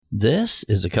This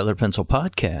is the Color Pencil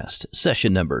Podcast,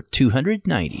 session number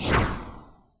 290.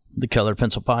 The Color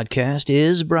Pencil Podcast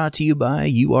is brought to you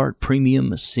by UART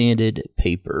Premium Sanded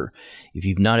Paper. If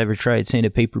you've not ever tried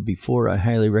sanded paper before, I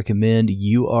highly recommend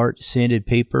UART Sanded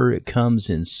Paper. It comes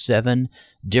in 7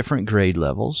 different grade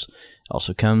levels.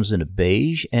 Also comes in a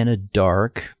beige and a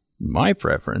dark. My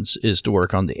preference is to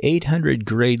work on the 800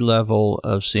 grade level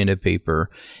of sanded paper.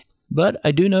 But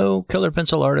I do know color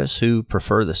pencil artists who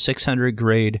prefer the 600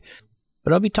 grade.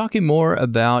 But I'll be talking more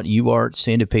about UART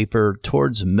sanded paper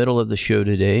towards the middle of the show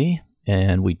today.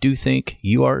 And we do thank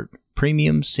UART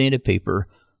Premium Sanded Paper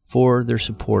for their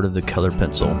support of the Color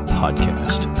Pencil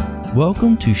Podcast.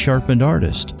 Welcome to Sharpened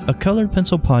Artist, a color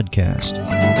pencil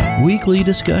podcast. Weekly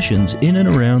discussions in and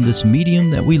around this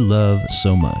medium that we love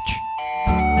so much.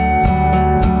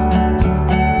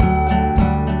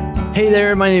 Hey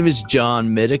there, my name is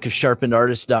John Middick of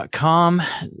sharpenedartist.com.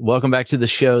 Welcome back to the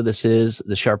show. This is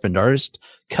the Sharpened Artist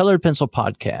Color Pencil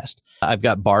Podcast. I've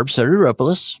got Barb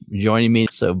Soteropoulos joining me.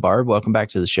 So Barb, welcome back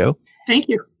to the show. Thank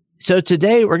you. So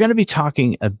today we're going to be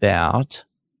talking about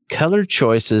color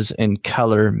choices and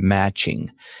color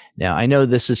matching. Now, I know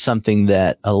this is something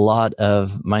that a lot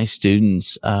of my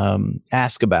students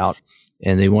ask about.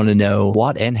 And they want to know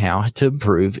what and how to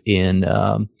improve in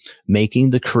making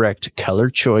the correct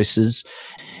color choices.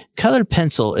 Colored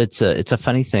pencil, it's a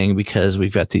funny thing because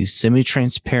we've got these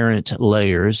semi-transparent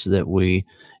layers that we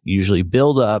usually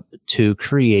build up to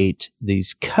create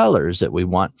these colors that we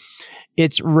want.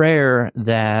 It's rare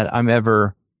that I'm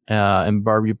ever, and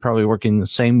Barb, you're probably working the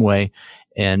same way,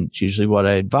 and it's usually what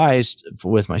I advised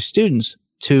with my students,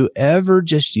 to ever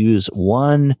just use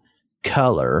one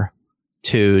color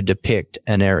to depict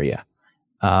an area.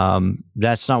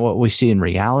 That's not what we see in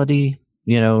reality.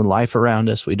 Life around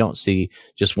us, we don't see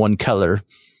just one color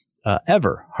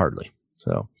ever, hardly.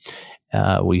 So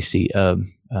we see a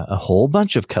whole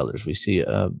bunch of colors. We see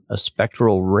a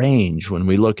spectral range when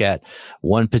we look at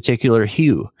one particular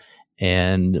hue,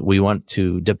 and we want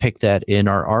to depict that in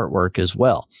our artwork as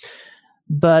well.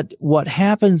 But what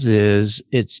happens is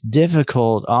it's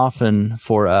difficult often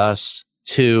for us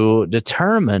to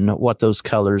determine what those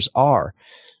colors are,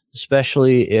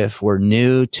 especially if we're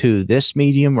new to this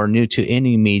medium or new to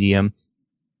any medium.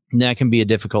 That can be a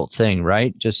difficult thing,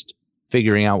 right? Just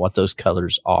figuring out what those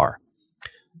colors are.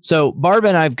 So Barb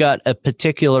and I've got a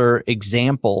particular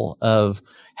example of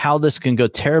how this can go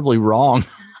terribly wrong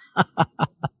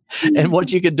and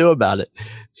what you can do about it.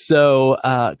 So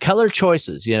color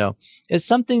choices, it's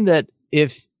something that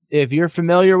if you're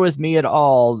familiar with me at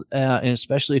all, and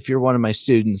especially if you're one of my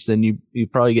students, then you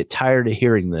probably get tired of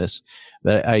hearing this.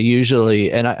 But I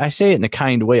usually, and I say it in a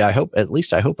kind way, I hope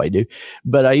I do,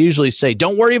 but I usually say,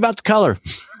 don't worry about the color.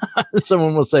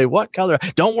 Someone will say, what color?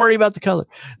 Don't worry about the color.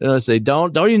 And I'll say,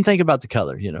 don't even think about the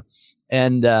color,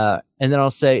 And then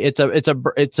I'll say, it's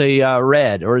a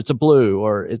red, or it's a blue,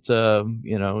 or it's a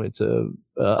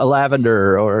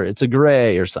lavender, or it's a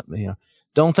gray or something,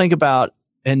 Don't think about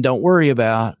and don't worry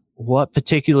about what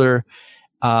particular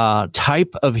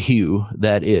type of hue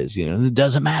that is. It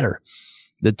doesn't matter.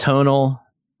 The tonal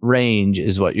range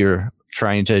is what you're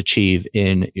trying to achieve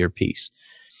in your piece.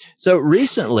 So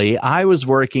recently I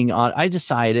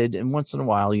decided, and once in a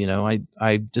while,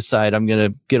 I decide I'm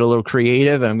going to get a little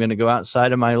creative, and I'm going to go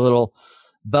outside of my little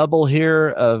bubble here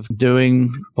of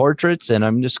doing portraits, and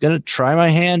I'm just going to try my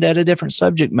hand at a different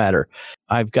subject matter.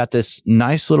 I've got this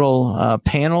nice little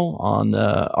panel on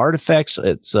artifacts.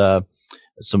 It's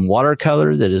some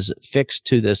watercolor that is fixed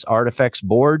to this artifacts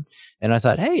board. And I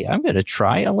thought, hey, I'm going to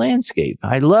try a landscape.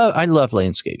 I love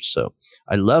landscapes. So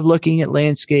I love looking at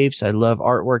landscapes. I love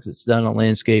artwork that's done on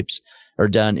landscapes, or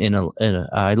done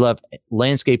I love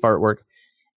landscape artwork.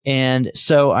 And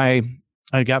so I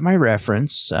got my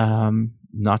reference,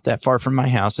 not that far from my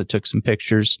house. I took some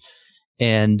pictures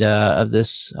and of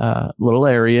this little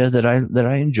area that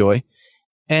I enjoy.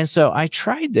 And so I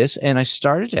tried this, and I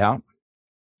started out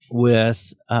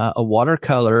with a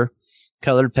watercolor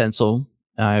colored pencil.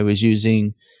 I was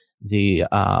using the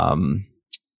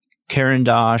Caran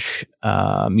d'Ache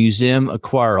Museum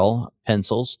Aquarelle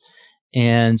pencils.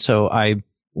 And so I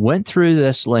went through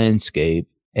this landscape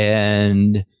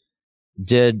and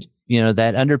did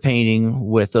that underpainting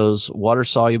with those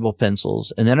water-soluble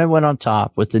pencils. And then I went on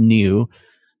top with the new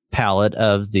palette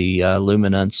of the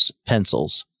Luminance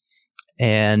pencils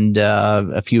and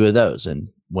a few of those, and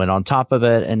went on top of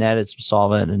it and added some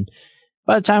solvent. And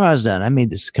by the time I was done, I made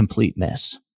this complete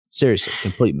mess. Seriously,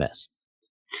 complete mess.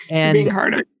 And being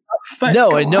hard on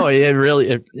yourself, no, it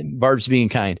really, Barb's being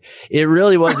kind. It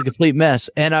really was a complete mess.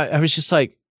 And I was just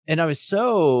like, and I was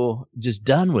so just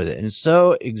done with it and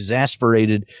so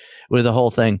exasperated with the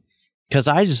whole thing. Because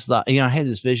I just thought, I had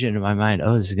this vision in my mind.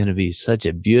 Oh, this is going to be such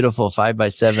a beautiful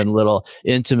 5x7 little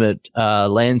intimate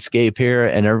landscape here,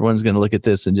 and everyone's going to look at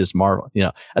this and just marvel.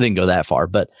 I didn't go that far,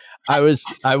 but I was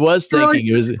thinking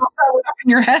it was. That one up in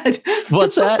your head.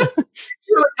 What's that? You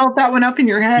really built that one up in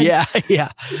your head. Yeah.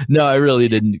 No, I really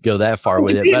didn't go that far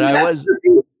with it, but I was.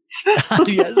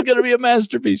 Yeah, it's going to be a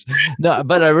masterpiece. No,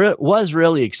 but I was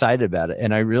really excited about it,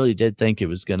 and I really did think it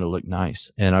was going to look nice.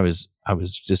 And I was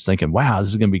just thinking, wow,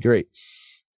 this is going to be great.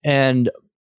 And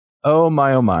oh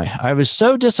my, I was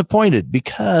so disappointed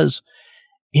because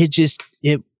it just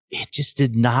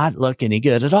did not look any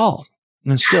good at all,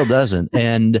 and still doesn't.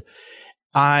 And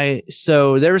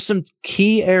so there were some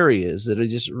key areas that I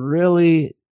just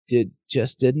really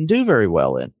didn't do very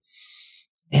well in.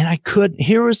 And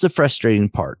here was the frustrating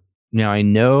part. Now, I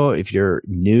know if you're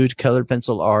new to colored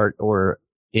pencil art or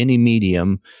any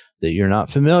medium that you're not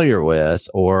familiar with,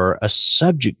 or a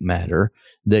subject matter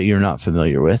that you're not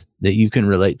familiar with, that you can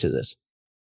relate to this.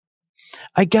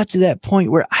 I got to that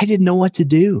point where I didn't know what to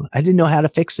do. I didn't know how to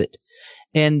fix it.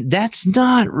 And that's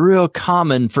not real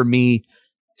common for me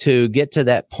to get to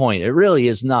that point. It really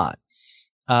is not.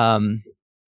 The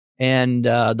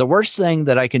worst thing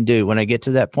that I can do when I get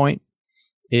to that point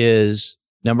is,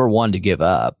 number one, to give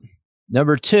up.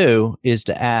 Number two is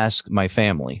to ask my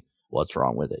family what's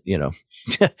wrong with it.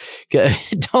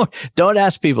 Don't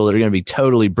ask people that are going to be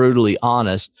totally brutally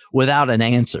honest without an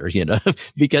answer,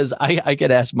 because I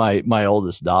could ask my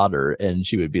oldest daughter and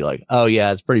she would be like, oh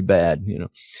yeah, it's pretty bad.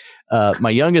 My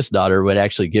youngest daughter would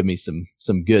actually give me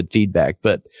some good feedback,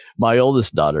 but my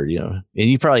oldest daughter, and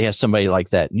you probably have somebody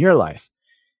like that in your life.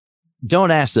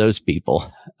 Don't ask those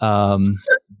people.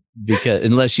 Because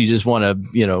unless you just want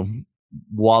to,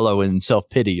 wallow in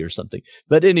self-pity or something.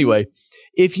 But anyway,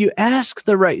 if you ask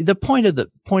the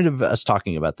point of us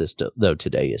talking about this though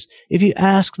today is, if you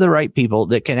ask the right people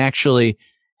that can actually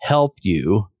help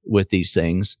you with these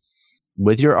things,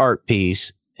 with your art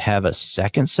piece, have a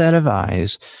second set of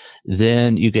eyes,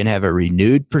 then you can have a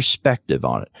renewed perspective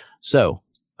on it. So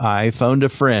I phoned a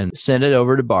friend, sent it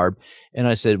over to Barb, and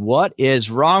I said, what is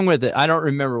wrong with it? I don't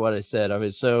remember what I said. I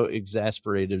was so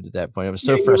exasperated at that point. I was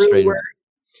so frustrated. Really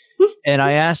and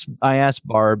I asked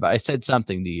Barb, I said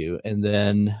something to you, and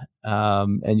then,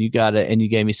 and you got it, and you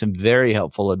gave me some very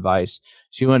helpful advice.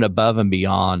 She went above and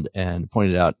beyond and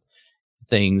pointed out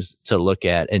things to look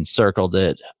at and circled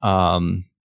it.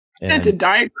 Sent a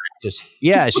diagram.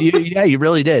 You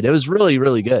really did. It was really,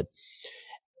 really good.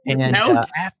 And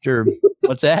after,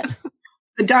 what's that?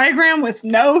 The diagram with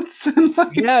notes.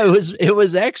 Yeah, it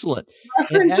was excellent.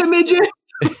 Reference images.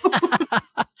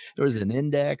 There was an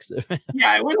index.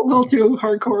 Yeah, I went a little too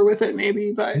hardcore with it,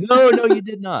 maybe, but no, you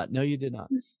did not. No, you did not.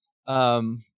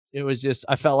 It was just,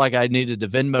 I felt like I needed to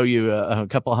Venmo you a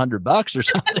couple $100 or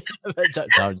something. No,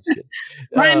 I'm just kidding.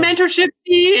 My mentorship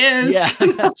fee is. Yeah,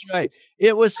 that's right.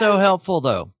 It was so helpful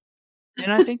though,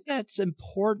 and I think that's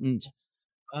important.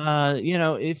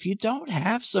 If you don't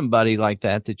have somebody like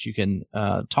that you can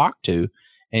talk to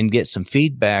and get some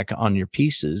feedback on your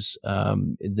pieces,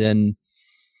 then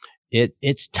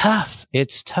it's tough.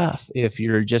 It's tough if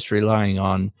you're just relying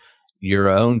on your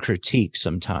own critique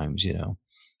sometimes,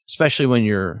 especially when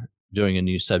you're doing a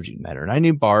new subject matter. And I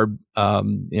knew Barb,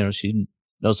 she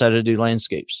knows how to do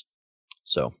landscapes.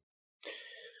 So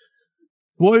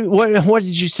what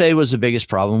did you say was the biggest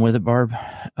problem with it, Barb?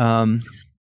 I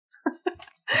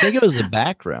think it was the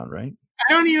background, right?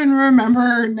 I don't even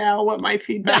remember now what my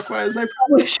feedback was. I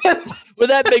probably should. With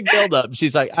that big buildup,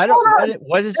 she's like, "I don't.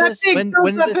 What is this? When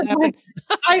did this happen?"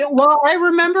 I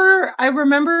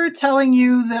remember telling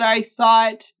you that I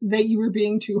thought that you were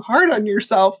being too hard on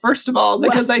yourself. First of all,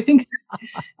 because I think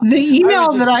the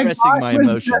email that I got my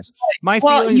emotions. My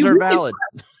feelings are valid.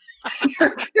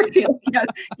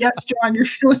 Yes, John, your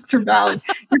feelings are valid.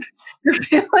 Your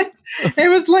feelings. It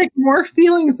was like more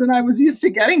feelings than I was used to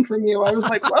getting from you. I was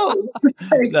like, whoa,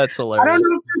 that's hilarious. I don't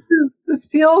know if this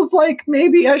feels like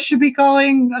maybe I should be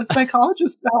calling a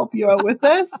psychologist to help you out with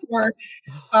this, or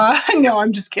no,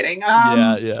 I'm just kidding.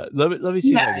 Yeah. Let me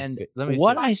see. Yeah.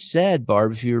 What I said,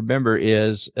 Barb, if you remember,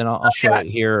 is, and I'll show it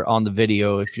here on the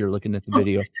video if you're looking at the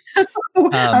video.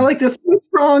 I like this. What's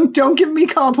wrong? Don't give me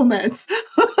compliments.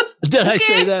 Did I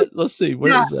say that? Let's see.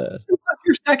 Where is that?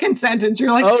 Your second sentence.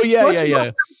 You're like, oh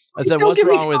yeah. I said, what's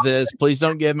wrong with this? Please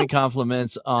don't give me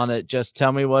compliments on it. Just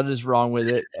tell me what is wrong with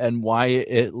it and why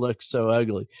it looks so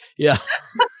ugly. Yeah.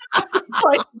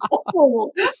 Like,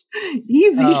 oh,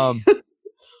 easy.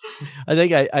 I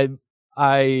think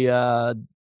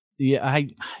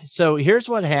so here's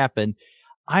what happened.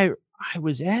 I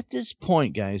was at this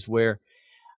point, guys, where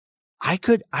I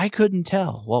couldn't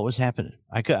tell what was happening.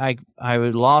 I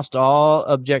had lost all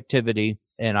objectivity,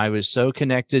 and I was so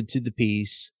connected to the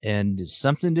piece, and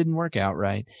something didn't work out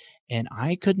right, and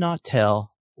I could not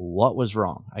tell what was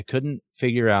wrong. I couldn't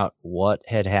figure out what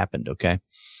had happened. Okay.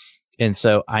 And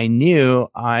so I knew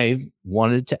I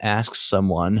wanted to ask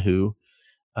someone who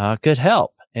could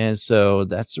help. And so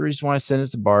that's the reason why I sent it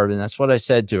to Barb. And that's what I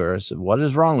said to her. I said, what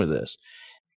is wrong with this?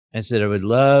 I said, I would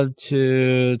love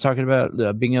to talking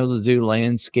about being able to do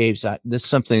landscapes. This is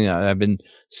something I've been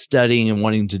studying and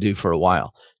wanting to do for a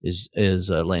while is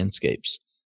landscapes.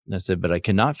 And I said, but I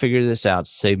cannot figure this out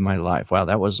to save my life. Wow,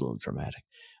 that was a little dramatic.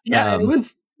 Yeah, it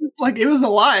was a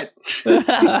lot.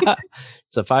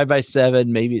 It's a 5x7.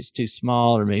 Maybe it's too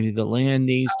small, or maybe the land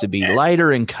needs to be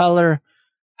lighter in color.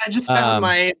 I just found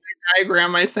my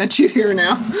diagram I sent you here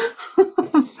now.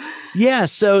 Yeah.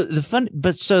 So the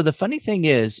funny thing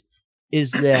is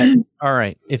that, all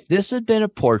right, if this had been a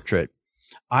portrait,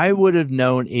 I would have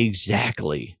known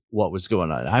exactly what was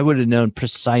going on. I would have known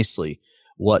precisely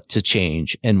what to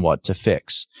change and what to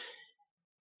fix.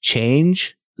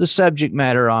 Change the subject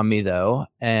matter on me though.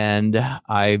 And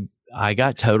I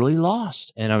got totally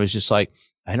lost, and I was just like,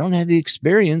 I don't have the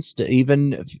experience to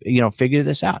even, figure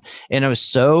this out. And I was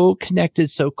so connected,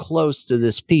 so close to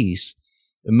this piece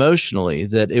emotionally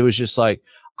that it was just like,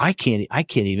 I can't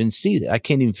even see that. I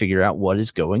can't even figure out what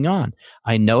is going on.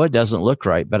 I know it doesn't look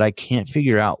right, but I can't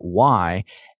figure out why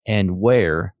and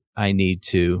where I need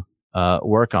to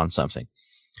work on something.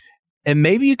 And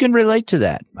maybe you can relate to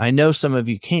that. I know some of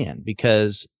you can,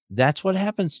 because that's what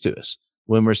happens to us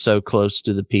when we're so close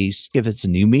to the piece. If it's a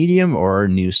new medium or a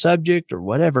new subject or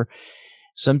whatever,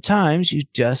 sometimes you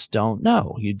just don't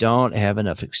know. You don't have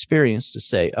enough experience to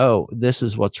say, oh, this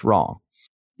is what's wrong.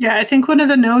 Yeah, I think one of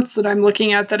the notes that I'm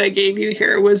looking at that I gave you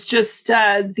here was just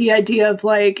the idea of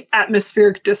like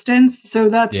atmospheric distance. So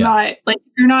that's not like,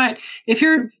 if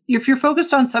you're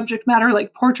focused on subject matter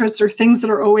like portraits or things that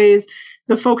are always,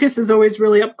 the focus is always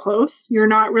really up close. You're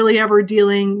not really ever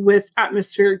dealing with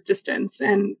atmospheric distance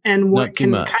and what not too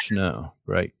much. No,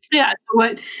 right. Yeah.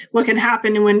 So what can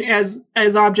happen when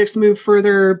as objects move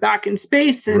further back in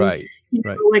space, and right.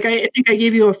 Like I think I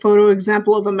gave you a photo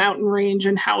example of a mountain range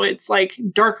and how it's like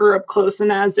darker up close,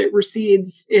 and as it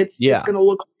recedes, it's going to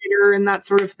look lighter and that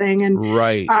sort of thing. And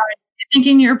right. I think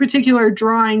in your particular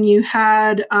drawing, you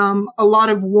had a lot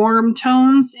of warm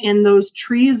tones in those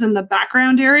trees in the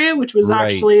background area, which was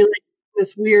actually like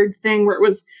this weird thing where it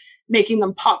was making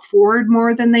them pop forward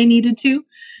more than they needed to.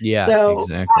 Yeah. So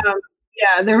exactly.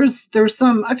 Yeah, there was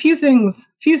a few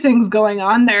things going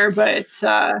on there, but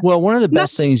well, one of the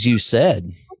best things you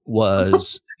said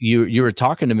was you were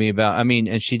talking to me about,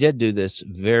 and she did do this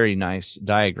very nice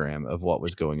diagram of what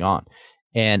was going on,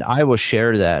 and I will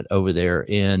share that over there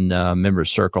in Member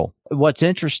Circle. What's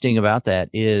interesting about that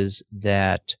is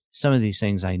that some of these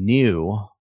things I knew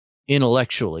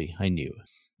intellectually,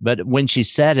 but when she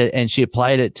said it and she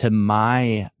applied it to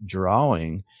my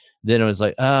drawing, then it was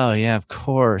like, oh yeah, of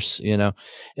course,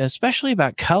 especially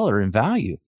about color and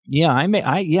value. Yeah, I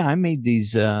made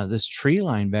these this tree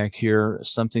line back here,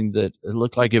 something that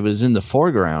looked like it was in the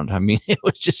foreground. It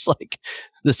was just like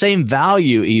the same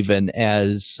value even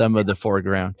as some of the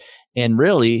foreground. And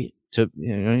really,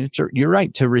 you're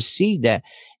right, to recede that,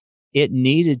 it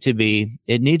needed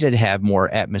to have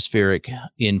more atmospheric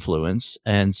influence,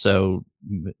 and so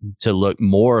to look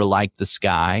more like the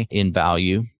sky in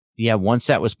value. Yeah, once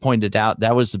that was pointed out,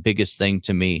 that was the biggest thing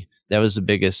to me. That was the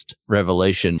biggest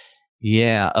revelation.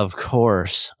 Yeah, of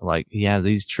course. Like, yeah,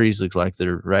 these trees look like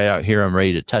they're right out here. I'm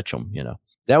ready to touch them.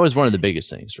 That was one of the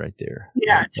biggest things right there.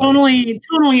 Yeah, totally.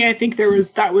 I think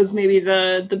that was maybe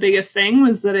the biggest thing,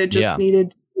 was that it just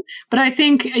needed. But I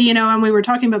think, and we were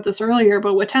talking about this earlier,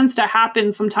 but what tends to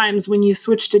happen sometimes when you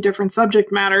switch to different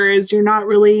subject matter is you're not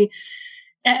really,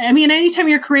 anytime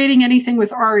you're creating anything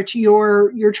with art,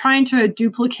 you're trying to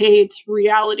duplicate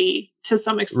reality to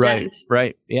some extent.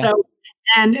 Right. Yeah. So,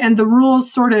 and the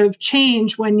rules sort of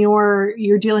change when you're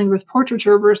dealing with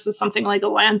portraiture versus something like a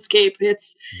landscape.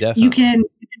 It's definitely, you can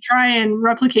try and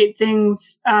replicate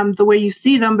things the way you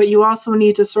see them, but you also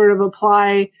need to sort of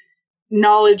apply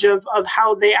knowledge of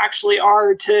how they actually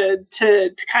are to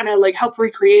kind of like help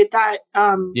recreate that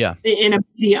in a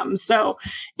medium. So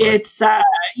it's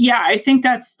I think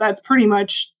that's pretty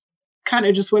much kind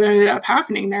of just what ended up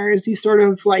happening there, is you sort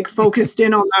of like focused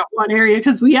in on that one area,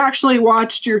 because we actually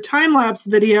watched your time-lapse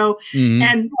video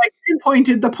and like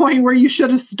pinpointed the point where you should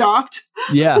have stopped.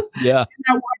 Yeah. in that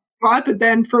one spot, but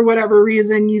then for whatever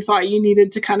reason you thought you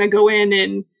needed to kind of go in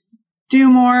and do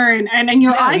more, and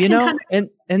your eye can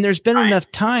and there's been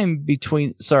enough time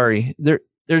between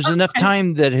there's enough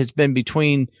time that has been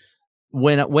between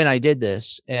when I did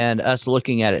this and us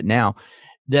looking at it now,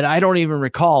 that I don't even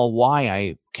recall why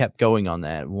I kept going on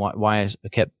that, why I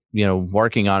kept,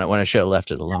 working on it when I should have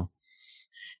left it alone.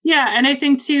 Yeah. And I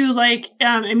think too, like,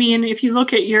 I mean, if you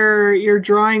look at your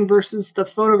drawing versus the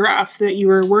photograph that you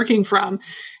were working from,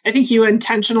 I think you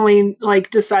intentionally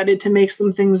like decided to make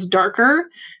some things darker.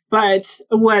 But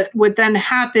what then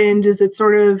happened is it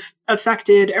sort of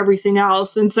affected everything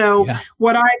else. And so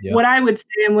what I would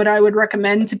say and what I would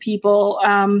recommend to people,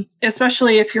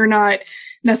 especially if you're not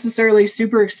necessarily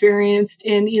super experienced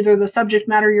in either the subject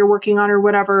matter you're working on or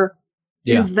whatever,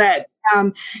 is that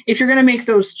if you're going to make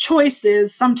those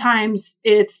choices, sometimes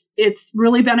it's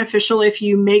really beneficial if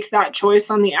you make that choice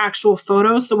on the actual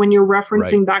photo. So when you're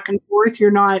referencing back and forth,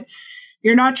 you're not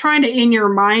trying to, in your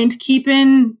mind, keep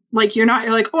in, like, you're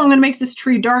like, oh, I'm going to make this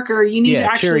tree darker. You need to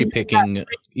actually cherry picking.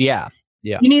 Yeah.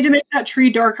 You need to make that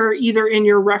tree darker either in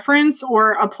your reference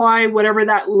or apply whatever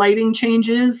that lighting change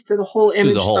is to the whole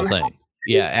image. To the whole thing.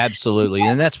 Yeah, absolutely.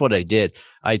 And that's what I did.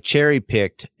 I cherry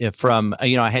picked from,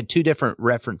 I had two different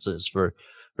references for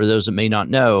those that may not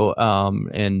know.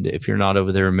 And if you're not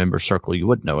over there in Member Circle, you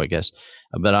would know, I guess.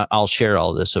 But I'll share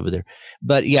all this over there.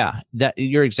 But yeah, that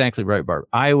you're exactly right, Barb.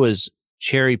 I was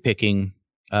cherry picking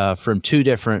from two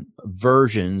different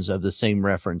versions of the same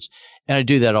reference. And I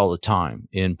do that all the time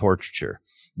in portraiture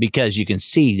because you can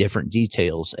see different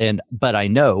details. But I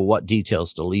know what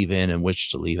details to leave in and which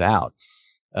to leave out.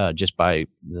 Just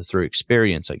through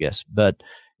experience, I guess, but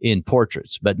in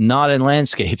portraits, but not in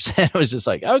landscapes. And I was just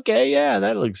like, okay, yeah,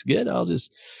 that looks good. I'll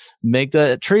just make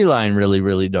the tree line really,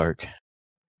 really dark.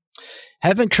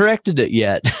 Haven't corrected it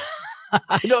yet.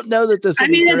 I don't know that this will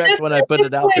be correct when I put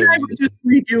it out there. I would just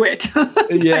redo it.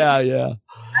 Yeah.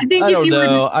 I think I don't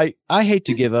know. I hate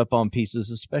to give up on pieces,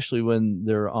 especially when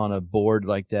they're on a board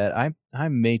like that. I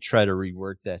may try to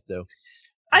rework that though.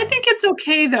 I think it's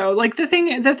okay though. Like the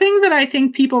thing that I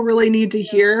think people really need to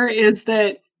hear is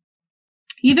that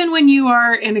even when you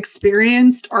are an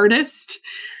experienced artist,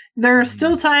 there are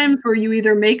still times where you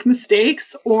either make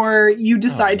mistakes or you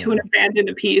decide to abandon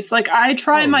a piece. Like I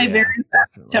try my very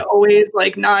best to always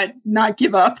like not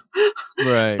give up.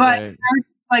 Right. But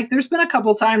like there's been a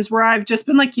couple times where I've just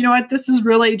been like, you know what, this has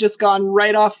really just gone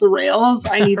right off the rails.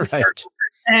 I need to start.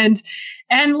 And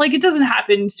like, it doesn't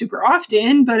happen super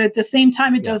often, but at the same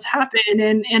time, it does happen.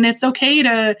 And it's okay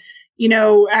to,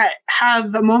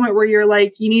 have a moment where you're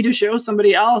like, you need to show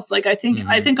somebody else. Like, I think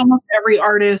almost every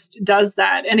artist does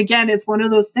that. And again, it's one of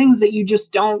those things that you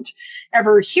just don't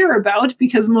ever hear about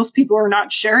because most people are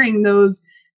not sharing those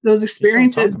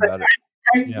experiences. But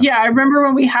I remember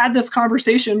when we had this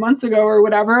conversation months ago or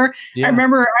whatever. I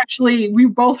remember actually we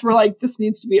both were like, this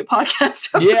needs to be a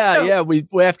podcast episode. Yeah. We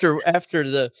after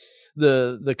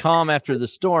the calm after the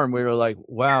storm, we were like,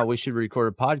 wow, we should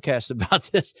record a podcast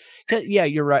about this. Yeah,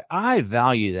 you're right. I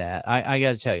value that. I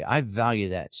got to tell you, I value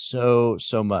that so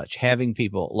much. Having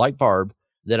people like Barb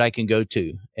that I can go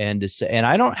to and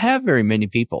I don't have very many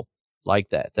people like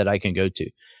that I can go to.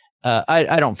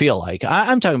 I don't feel like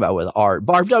I'm talking about with art.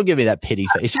 Barb, don't give me that pity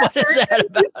face. What is that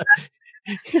about?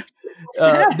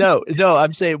 No,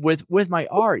 I'm saying with my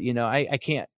art, I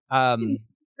can't.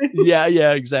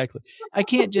 Yeah, exactly. I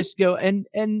can't just go and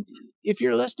if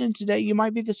you're listening today, you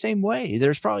might be the same way.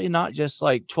 There's probably not just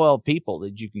like 12 people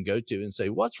that you can go to and say,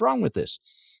 what's wrong with this?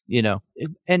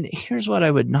 And here's what I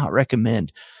would not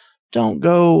recommend. Don't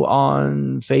go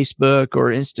on Facebook or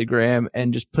Instagram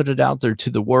and just put it out there to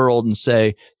the world and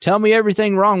say, tell me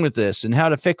everything wrong with this and how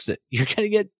to fix it. You're going to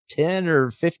get 10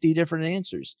 or 50 different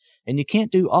answers and you can't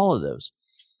do all of those.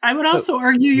 I would also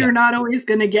argue you're not always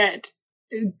going to get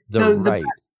the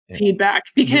best feedback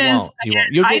because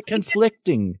you'll get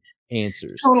conflicting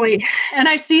answers. Totally. And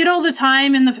I see it all the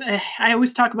time I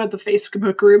always talk about the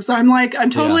Facebook groups. I'm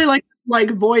totally like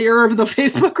voyeur of the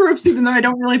Facebook groups, even though I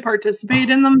don't really participate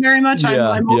in them very much.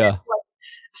 I'm always,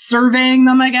 surveying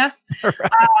them, I guess. Right.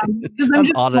 I'm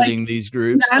just auditing these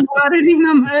groups. I'm auditing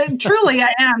them. Truly,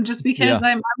 I am, just because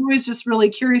I'm always just really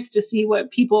curious to see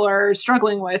what people are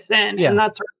struggling with and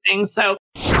that sort of thing. So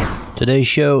today's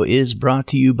show is brought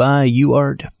to you by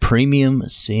UArt Premium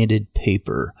Sanded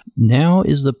Paper. Now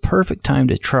is the perfect time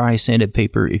to try sanded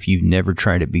paper if you've never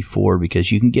tried it before,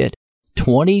 because you can get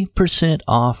 20%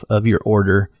 off of your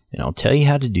order, and I'll tell you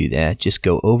how to do that. Just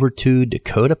go over to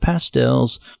Dakota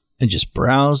Pastels and just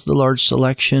browse the large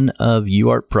selection of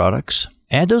UArt products.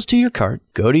 Add those to your cart,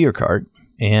 go to your cart,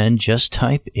 and just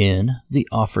type in the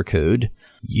offer code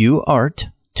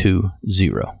UART20,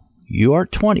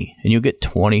 UART20, and you'll get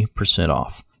 20%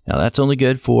 off. Now, that's only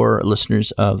good for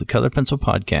listeners of the Color Pencil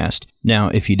Podcast. Now,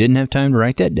 if you didn't have time to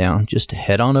write that down, just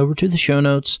head on over to the show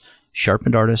notes,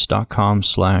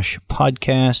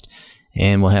 sharpenedartist.com/podcast,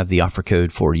 and we'll have the offer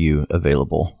code for you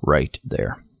available right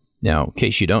there. Now, in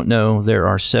case you don't know, there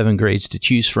are 7 grades to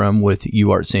choose from with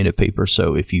UART sanded paper.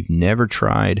 So if you've never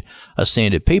tried a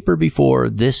sanded paper before,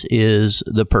 this is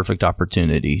the perfect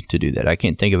opportunity to do that. I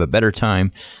can't think of a better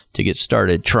time to get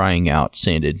started trying out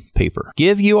sanded paper.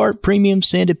 Give UART Premium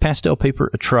Sanded Pastel Paper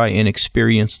a try and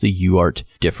experience the UART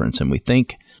difference. And we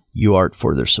thank UART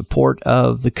for their support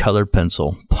of the Color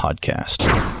Pencil podcast.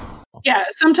 Yeah,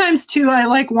 sometimes too, I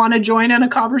want to join in a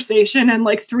conversation and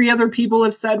 3 other people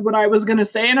have said what I was going to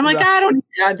say. And I'm like, I don't need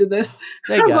to add to this.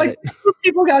 They got it. Those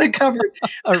people got it covered.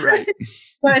 All right.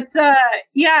 But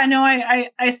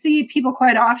I see people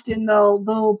quite often,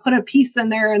 they'll put a piece in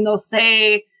there and they'll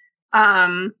say,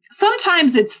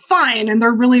 sometimes it's fine and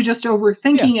they're really just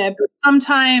overthinking it. But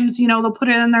sometimes, they'll put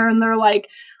it in there and they're like,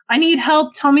 I need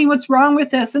help. Tell me what's wrong with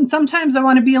this. And sometimes I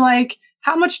want to be like,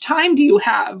 how much time do you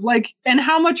have? And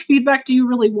how much feedback do you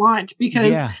really want?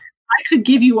 Because I could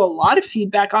give you a lot of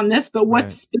feedback on this, but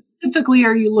what specifically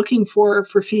are you looking for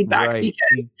feedback? Right. Because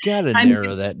you got to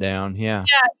narrow that down. Yeah.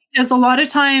 Yeah. Because a lot of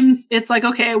times it's like,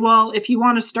 okay, well, if you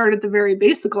want to start at the very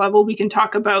basic level, we can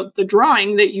talk about the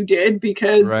drawing that you did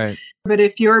but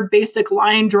if your basic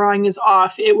line drawing is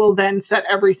off, it will then set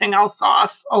everything else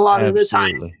off a lot of the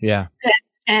time. Yeah.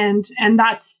 And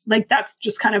that's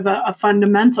just kind of a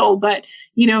fundamental, but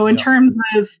in terms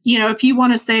of, if you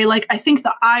want to say I think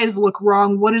the eyes look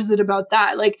wrong, what is it about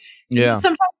that? Sometimes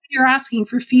when you're asking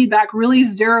for feedback, really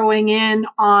zeroing in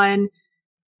on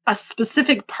a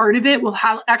specific part of it will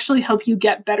actually help you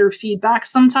get better feedback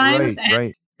sometimes.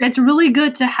 Right. It's really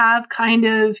good to have kind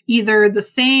of either the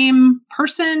same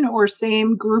person or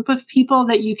same group of people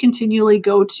that you continually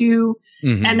go to.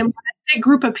 Mm-hmm. And when I say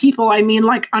group of people, I mean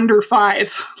under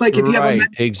 5. If you have a member,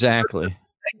 exactly.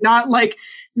 Not like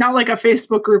a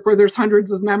Facebook group where there's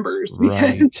hundreds of members,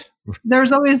 because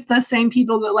there's always the same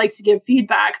people that like to give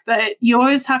feedback, but you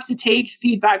always have to take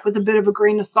feedback with a bit of a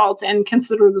grain of salt and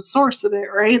consider the source of it,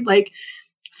 right?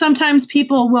 Sometimes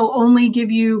people will only give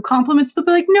you compliments. They'll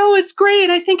be like, no, it's great.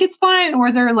 I think it's fine.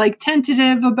 Or they're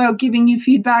tentative about giving you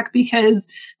feedback because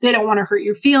they don't want to hurt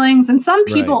your feelings. And some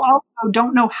people also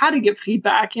don't know how to give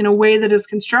feedback in a way that is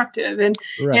constructive. And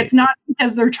it's not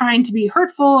because they're trying to be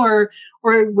hurtful or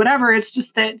whatever. It's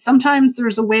just that sometimes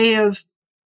there's a way of,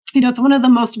 it's one of the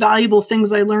most valuable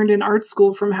things I learned in art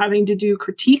school from having to do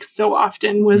critiques so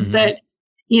often was that,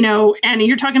 and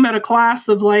you're talking about a class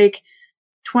of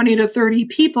 20 to 30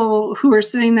 people who are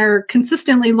sitting there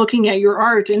consistently looking at your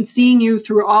art and seeing you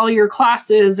through all your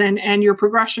classes and your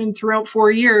progression throughout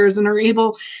 4 years and are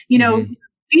able,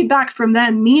 feedback from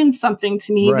them means something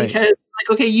to me because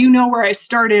okay, where I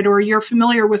started or you're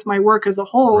familiar with my work as a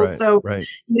whole. So,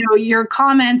 your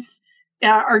comments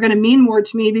are going to mean more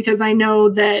to me because I know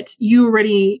that you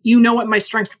know what my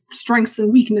strengths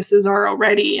and weaknesses are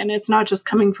already. And it's not just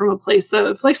coming from a place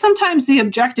of sometimes the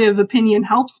objective opinion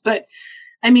helps, but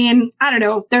I mean, I don't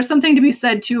know. There's something to be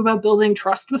said too about building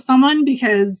trust with someone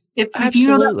because if you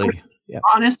know that person is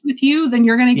honest with you, then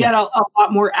you're going to get a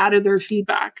lot more out of their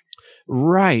feedback.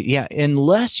 Right. Yeah.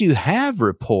 Unless you have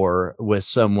rapport with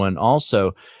someone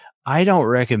also, I don't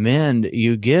recommend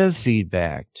you give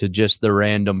feedback to just the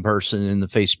random person in the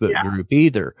Facebook group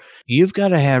either. You've got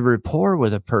to have rapport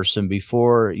with a person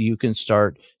before you can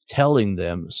start telling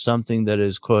them something that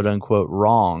is quote unquote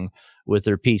wrong with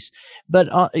their piece. But,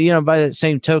 by that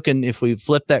same token, if we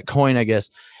flip that coin, I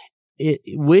guess,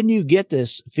 when you get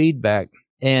this feedback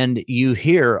and you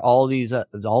hear all these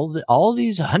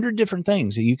 100 different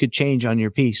things that you could change on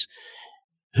your piece,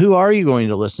 who are you going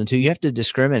to listen to? You have to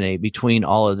discriminate between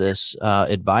all of this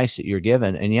advice that you're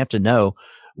given, and you have to know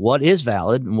what is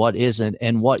valid and what isn't,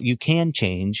 and what you can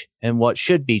change and what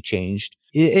should be changed.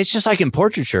 It's just like in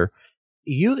portraiture.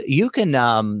 You can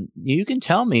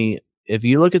tell me, if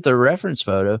you look at the reference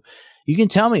photo, you can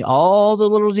tell me all the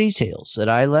little details that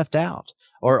I left out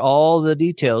or all the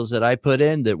details that I put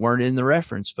in that weren't in the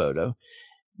reference photo.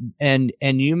 And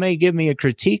you may give me a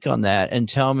critique on that and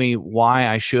tell me why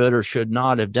I should or should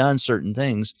not have done certain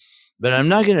things. But I'm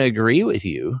not going to agree with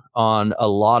you on a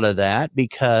lot of that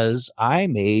because I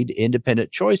made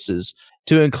independent choices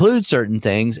to include certain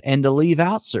things and to leave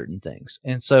out certain things.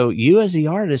 And so you as the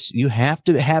artist, you have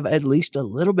to have at least a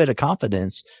little bit of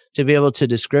confidence to be able to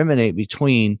discriminate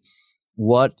between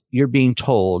what you're being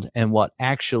told and what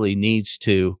actually needs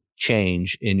to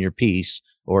change in your piece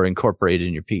or incorporate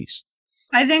in your piece.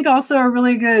 I think also a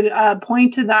really good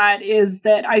point to that is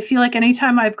that I feel like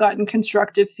anytime I've gotten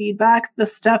constructive feedback, the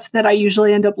stuff that I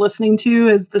usually end up listening to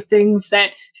is the things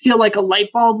that feel like a light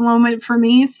bulb moment for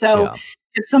me. So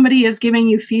if somebody is giving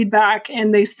you feedback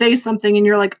and they say something and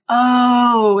you're like,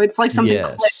 oh, it's like something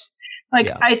clicked. Yes. Like,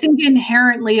 Yeah. I think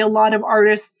inherently a lot of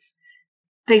artists,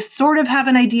 they sort of have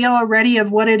an idea already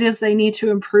of what it is they need to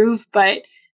improve, but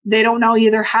they don't know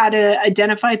either how to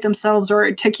identify it themselves or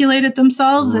articulate it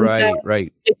themselves. And so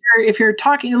Right. if you're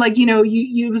talking like,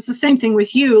 it was the same thing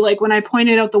with you. Like when I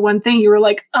pointed out the one thing, you were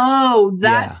like, oh,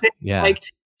 that Yeah. thing, Yeah. like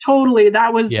totally,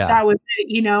 that was Yeah.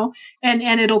 it,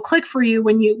 and it'll click for you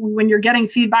when you're getting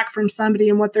feedback from somebody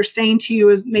and what they're saying to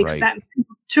you makes Right. sense.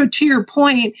 To your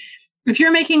point, if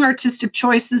you're making artistic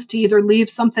choices to either leave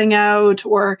something out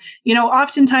or,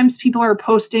 oftentimes people are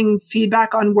posting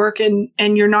feedback on work and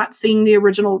you're not seeing the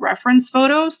original reference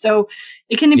photo. So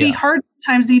it can be Yeah. hard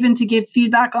sometimes even to give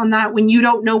feedback on that when you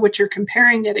don't know what you're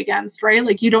comparing it against, right?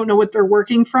 Like you don't know what they're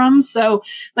working from. So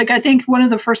like I think one of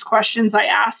the first questions I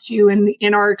asked you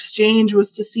in our exchange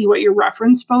was to see what your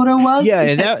reference photo was. Yeah,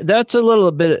 and that's a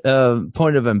little bit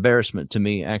point of embarrassment to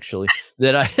me, actually,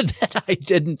 that I that I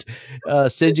didn't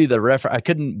send you the reference. I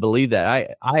couldn't believe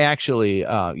that. I actually,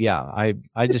 I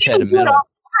just had a mental.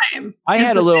 I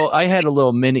had a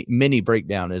little mini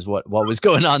breakdown is what was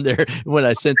going on there when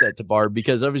I sent that to Barb,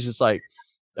 because I was just like,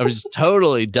 I was just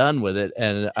totally done with it,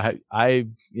 and it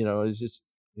was just.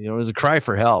 It was a cry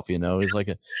for help. It was like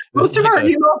most of our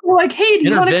emails were like, "Hey, do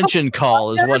you want to intervention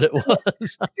call?" Is what it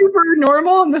was. Super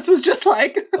normal, and this was just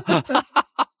like.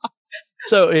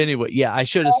 So anyway, yeah, I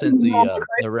should have sent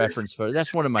the reference photo.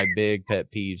 That's one of my big pet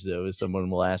peeves, though, is someone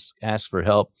will ask for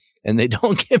help and they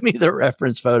don't give me the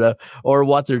reference photo or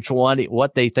what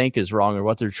they think is wrong or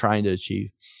what they're trying to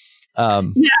achieve. Yeah,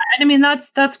 and I mean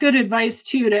that's good advice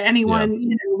too to anyone.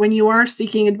 Yeah. When you are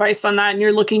seeking advice on that and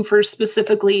you're looking for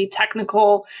specifically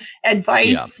technical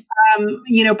advice,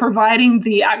 providing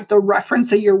the reference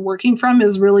that you're working from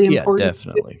is really important.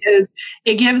 Definitely, because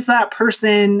it gives that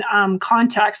person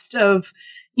context of.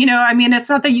 I mean, it's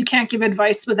not that you can't give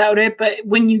advice without it, but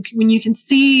when you can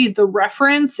see the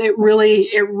reference, it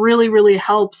really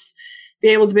helps be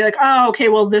able to be like, oh, okay,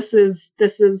 well, this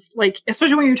is like,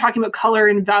 especially when you're talking about color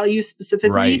and value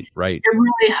specifically, right. It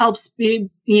really helps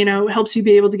helps you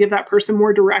be able to give that person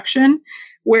more direction.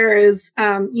 Whereas,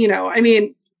 I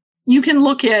mean, you can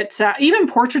look at even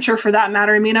portraiture for that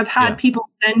matter. I mean, I've had people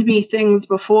send me things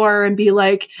before and be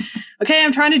like, okay,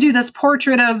 I'm trying to do this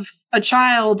portrait of a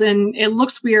child and it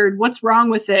looks weird. What's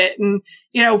wrong with it? And,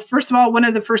 first of all, one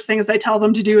of the first things I tell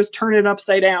them to do is turn it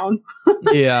upside down.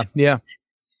 Yeah.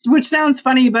 Which sounds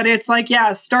funny, but it's like,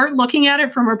 start looking at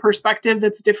it from a perspective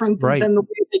that's different than the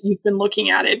way that you've been looking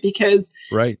at it, because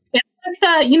it's like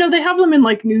that, they have them in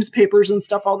like newspapers and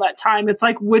stuff all that time. It's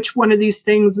like, which one of these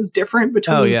things is different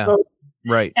between both?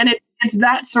 Right. And it's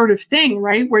that sort of thing,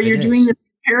 right? Where you're doing this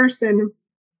comparison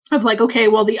of like, okay,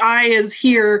 well, the eye is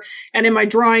here and in my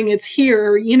drawing it's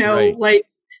here, like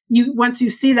once you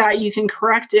see that, you can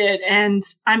correct it. And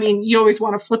I mean, you always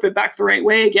want to flip it back the right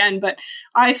way again. But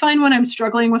I find when I'm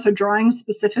struggling with a drawing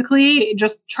specifically,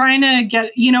 just trying to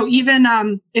get,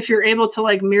 even if you're able to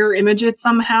like mirror image it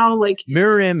somehow, like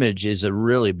mirror image is a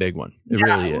really big one. It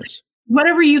really is.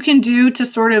 Whatever you can do to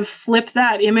sort of flip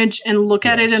that image and look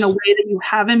at it in a way that you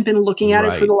haven't been looking at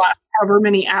it for the last however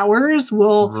many hours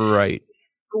will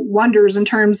wonders in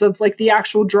terms of like the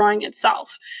actual drawing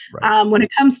itself. When it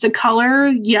comes to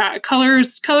color,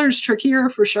 color's trickier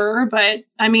for sure. But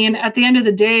I mean, at the end of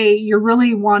the day, you're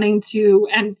really wanting to,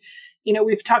 and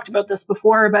we've talked about this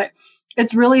before, but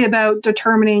it's really about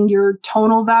determining your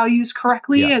tonal values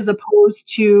correctly as opposed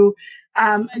to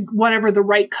whatever the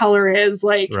right color is.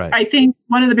 Like, I think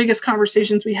one of the biggest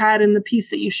conversations we had in the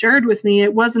piece that you shared with me,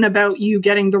 it wasn't about you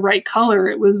getting the right color.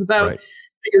 It was about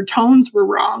your tones were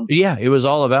wrong. Yeah, it was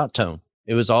all about tone.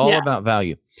 It was all about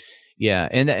value. Yeah,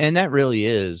 and that really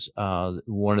is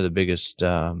one of the biggest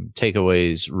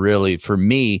takeaways, really, for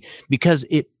me, because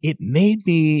it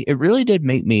really did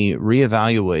make me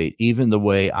reevaluate even the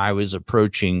way I was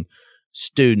approaching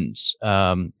students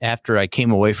after I came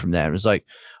away from that. It was like,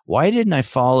 why didn't I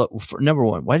follow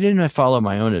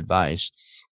my own advice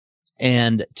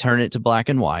and turn it to black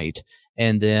and white?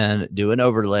 And then do an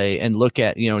overlay and look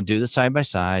at, do the side by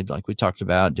side, like we talked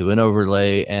about, do an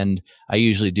overlay. And I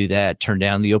usually do that, turn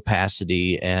down the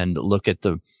opacity and look at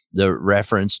the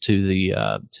reference to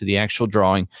the actual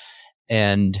drawing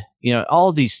and,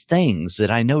 all these things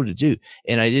that I know to do.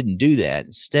 And I didn't do that.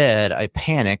 Instead, I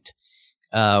panicked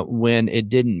when it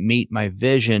didn't meet my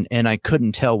vision and I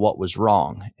couldn't tell what was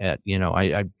wrong. I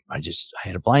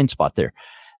had a blind spot there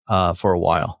for a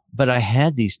while. But I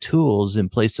had these tools in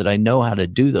place that I know how to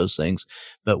do those things.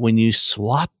 But when you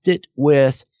swapped it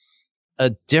with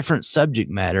a different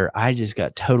subject matter, I just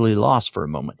got totally lost for a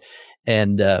moment.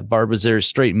 and Barb was there to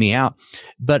straighten me out.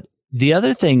 But the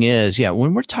other thing is, yeah,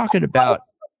 when we're talking about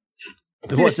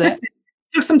what's that?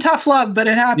 Took some tough love, but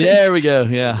it happened. There we go.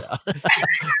 Yeah.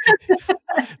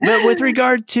 But with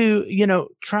regard to, you know,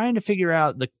 trying to figure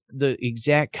out the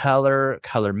exact color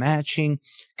matching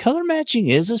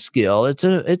is a skill. It's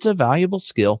a valuable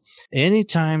skill.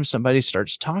 Anytime somebody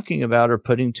starts talking about or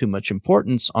putting too much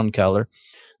importance on color,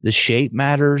 the shape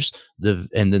matters,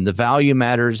 and then the value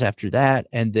matters after that,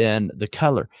 and then the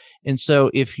color. And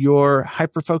so if you're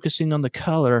hyper focusing on the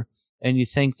color and you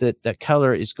think that that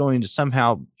color is going to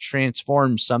somehow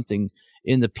transform something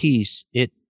in the piece,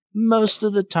 it most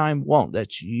of the time won't.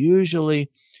 That's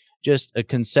usually just a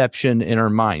conception in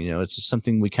our mind. You know, it's just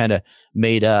something we kind of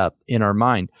made up in our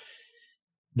mind.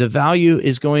 The value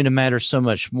is going to matter so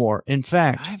much more. In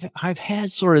fact, I've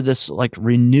had sort of this like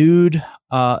renewed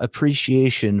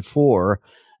appreciation for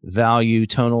value,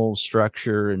 tonal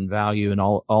structure, and value, and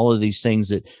all of these things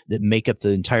that make up the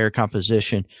entire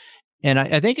composition. And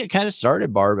I think it kind of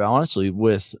started, Barb, honestly,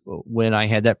 with when I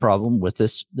had that problem with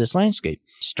this landscape.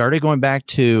 Started going back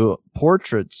to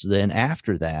portraits then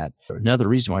after that. Another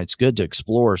reason why it's good to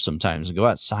explore sometimes and go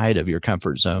outside of your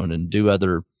comfort zone and do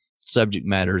other subject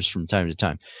matters from time to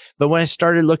time. But when I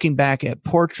started looking back at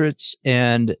portraits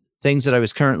and things that I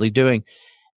was currently doing,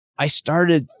 I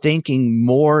started thinking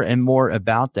more and more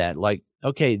about that. Like,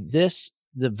 okay, the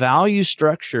value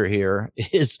structure here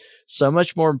is so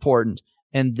much more important.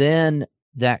 And then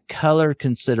that color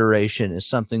consideration is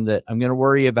something that I'm going to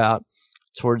worry about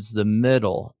towards the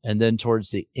middle and then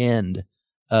towards the end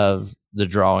of the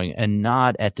drawing, and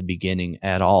not at the beginning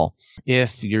at all.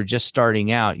 If you're just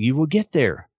starting out, you will get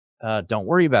there. Don't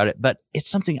worry about it. But it's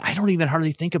something I don't even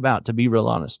hardly think about, to be real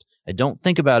honest. I don't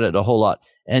think about it a whole lot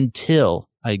until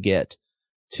I get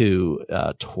to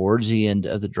towards the end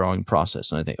of the drawing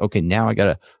process. And I think, okay, now I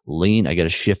got to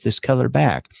shift this color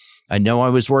back. I know I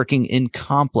was working in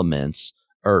complements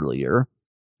earlier,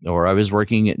 or I was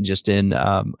working just in,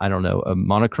 I don't know, a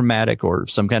monochromatic or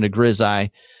some kind of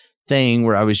grisaille thing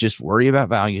where I was just worried about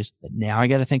values. But now I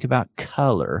got to think about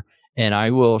color, and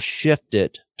I will shift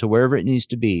it to wherever it needs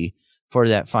to be for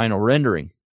that final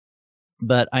rendering.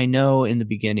 But I know in the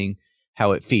beginning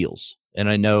how it feels. And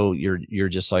I know you're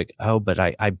just like, oh, but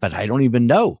I don't even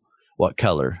know what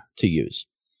color to use.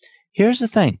 Here's the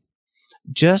thing.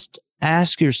 Just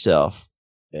ask yourself,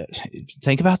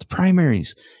 think about the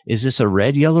primaries. Is this a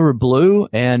red, yellow, or blue?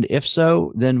 And if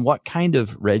so, then what kind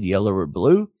of red, yellow, or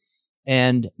blue?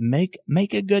 And make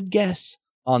a good guess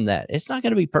on that. It's not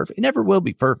going to be perfect. It never will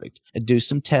be perfect. Do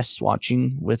some test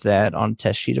swatching with that on a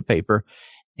test sheet of paper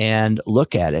and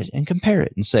look at it and compare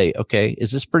it and say, okay,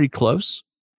 is this pretty close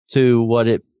to what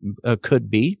it could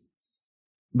be?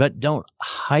 But don't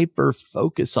hyper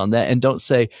focus on that, and don't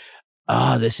say,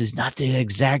 oh, this is not the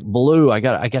exact blue. I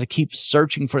got to keep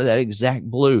searching for that exact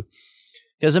blue.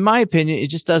 Because in my opinion, it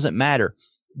just doesn't matter.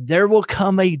 There will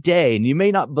come a day, and you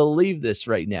may not believe this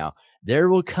right now, there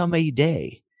will come a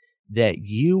day that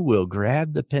you will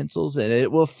grab the pencils and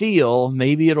it'll feel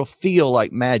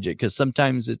like magic. Because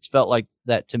sometimes it's felt like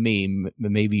that to me.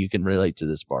 Maybe you can relate to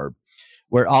this, Barb,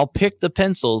 where I'll pick the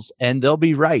pencils and they'll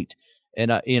be right.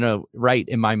 And, right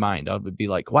in my mind, I would be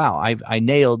like, wow, I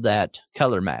nailed that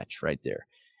color match right there.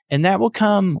 And that will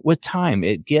come with time.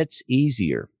 It gets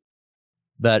easier.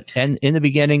 But, and in the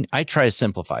beginning, I try to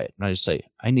simplify it. And I just say,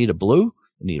 I need a blue,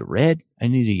 I need a red, I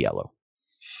need a yellow.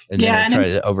 And then I try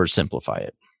to oversimplify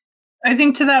it. I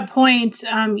think to that point,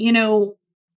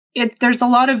 there's a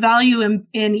lot of value in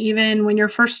even when you're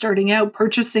first starting out,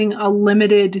 purchasing a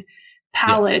limited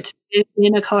palette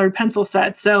in a colored pencil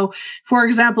set. So, for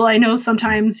example, I know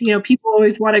sometimes, people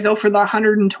always want to go for the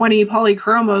 120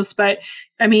 polychromos, but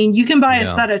I mean, you can buy a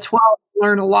set of 12 and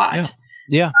learn a lot.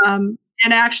 Yeah. And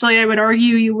actually, I would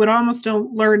argue you would almost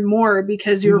don't learn more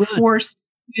because you're forced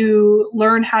to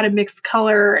learn how to mix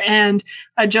color and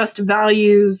adjust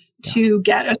values to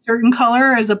get a certain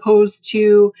color, as opposed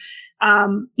to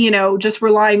just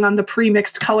relying on the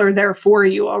pre-mixed color there for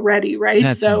you already, right?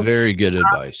 That's very good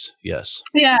advice. Yes.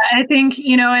 Yeah, I think,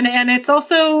 and it's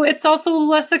also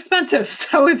less expensive.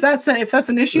 So if that's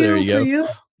an issue for you,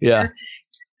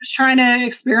 just trying to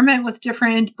experiment with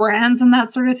different brands and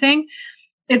that sort of thing,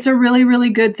 it's a really, really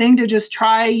good thing to just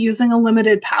try using a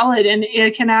limited palette, and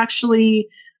it can actually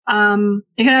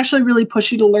really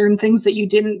push you to learn things that you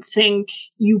didn't think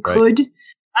you could.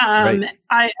 I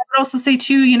would also say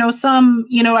too,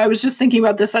 I was just thinking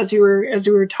about this as you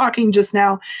were talking just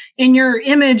now. In your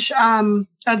image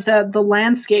of the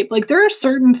landscape, like there are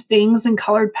certain things in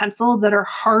colored pencil that are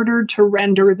harder to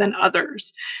render than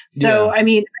others. So, I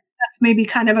mean, that's maybe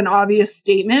kind of an obvious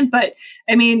statement, but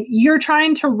I mean, you're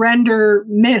trying to render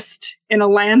mist in a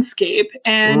landscape,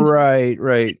 and Right.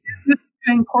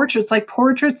 doing portraits, like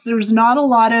portraits, there's not a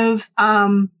lot of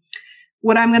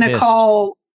what I'm going to Mist.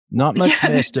 call Not much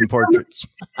mist in portraits.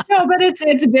 no, but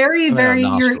it's very very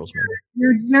Nostrils,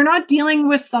 you're not dealing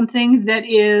with something that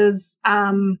is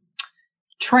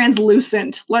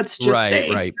translucent, let's just say.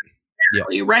 Right.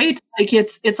 Yeah. Right? Like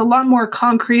it's a lot more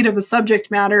concrete of a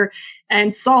subject matter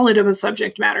and solid of a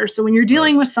subject matter. So when you're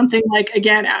dealing with something like,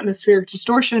 again, atmospheric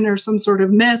distortion or some sort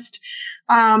of mist,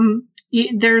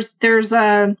 there's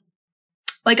a,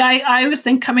 like I always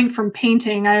think, coming from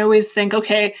painting, I always think,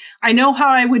 okay, I know how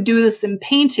I would do this in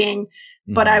painting,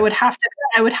 but I would have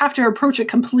to approach it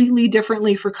completely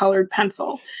differently for colored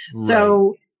pencil.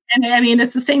 So, and I mean,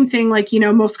 it's the same thing, like,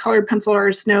 most colored pencil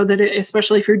artists know that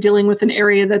especially if you're dealing with an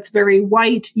area that's very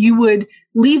white, you would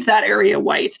leave that area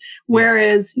white.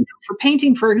 Whereas for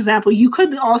painting, for example, you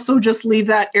could also just leave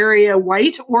that area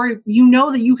white, or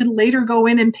that you could later go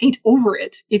in and paint over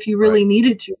it if you really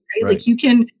needed to, right? Like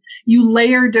you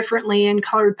layer differently in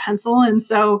colored pencil. And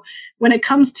so when it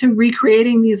comes to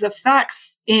recreating these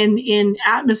effects in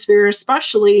atmosphere,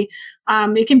 especially,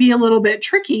 it can be a little bit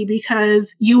tricky,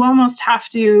 because you almost have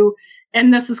to,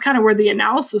 and this is kind of where the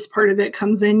analysis part of it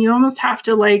comes in, you almost have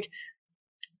to like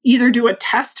either do a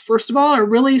test first of all, or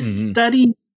really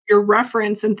study your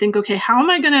reference and think, okay, how am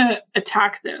I going to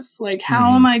attack this? Like,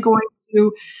 how am I going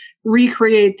to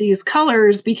recreate these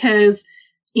colors? Because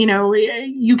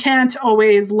you can't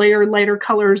always layer lighter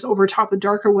colors over top of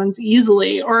darker ones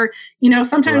easily. Or,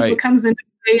 sometimes what comes into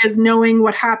play is knowing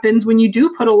what happens when you do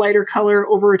put a lighter color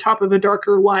over top of a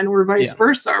darker one, or vice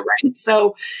versa, right?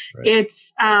 So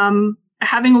it's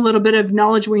having a little bit of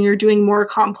knowledge when you're doing more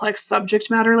complex subject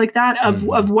matter like that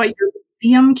of what your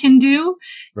medium can do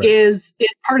is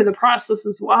part of the process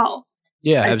as well.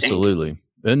 Yeah, absolutely.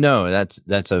 No, that's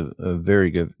a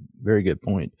very good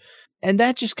point. And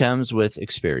that just comes with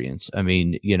experience. I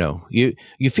mean, you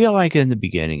feel like in the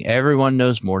beginning, everyone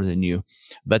knows more than you,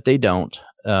 but they don't.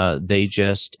 They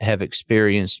just have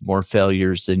experienced more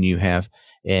failures than you have.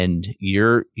 And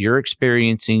you're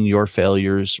experiencing your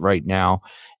failures right now.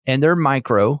 And they're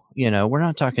micro, we're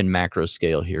not talking macro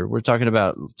scale here. We're talking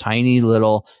about tiny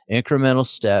little incremental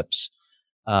steps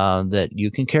that you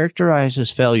can characterize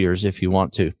as failures if you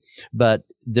want to. But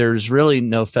there's really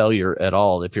no failure at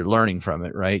all if you're learning from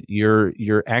it, right?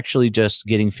 You're actually just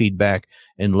getting feedback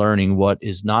and learning what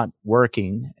is not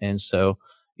working. And so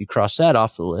you cross that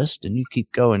off the list and you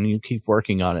keep going, you keep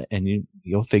working on it, and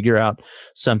you'll figure out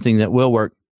something that will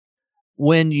work.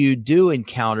 When you do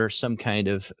encounter some kind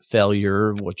of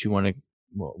failure,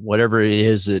 whatever it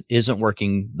is that isn't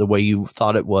working the way you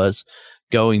thought it was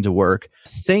going to work,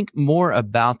 think more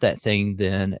about that thing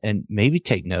then, and maybe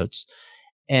take notes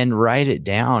and write it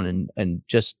down and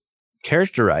just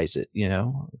characterize it,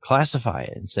 classify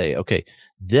it and say, okay,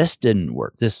 this didn't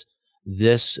work.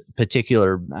 This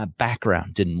particular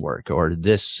background didn't work, or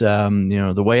this,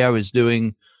 the way I was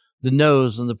doing the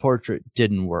nose on the portrait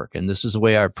didn't work, and this is the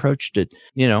way I approached it.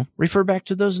 Refer back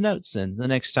to those notes and the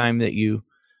next time that you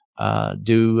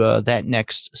do that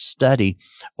next study,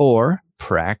 or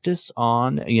practice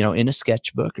on, in a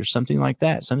sketchbook or something like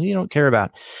that, something you don't care about,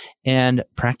 and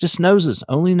practice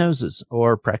only noses,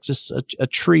 or practice a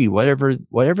tree, whatever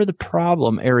the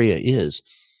problem area is.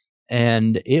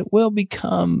 And it will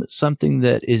become something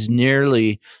that is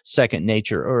nearly second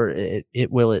nature, or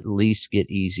it will at least get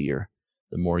easier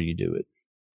the more you do it.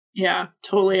 Yeah,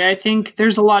 totally. I think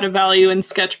there's a lot of value in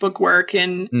sketchbook work,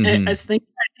 and I think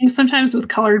sometimes with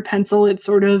colored pencil, it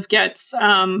sort of gets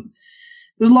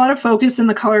there's a lot of focus in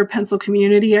the colored pencil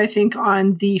community, I think,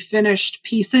 on the finished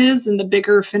pieces and the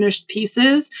bigger finished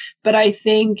pieces. But I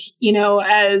think,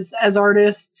 as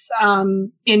artists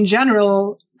in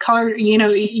general,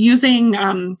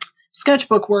 using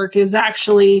sketchbook work is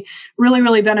actually really,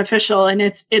 really beneficial. And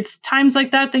it's times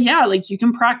like that, like you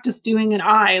can practice doing an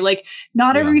eye. Like,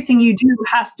 not everything you do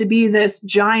has to be this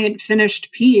giant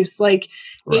finished piece. Like,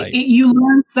 you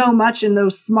learn so much in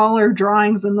those smaller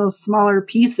drawings and those smaller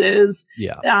pieces.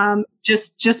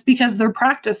 Just because they're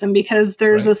practice, and because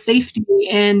there's a safety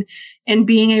in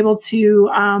being able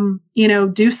to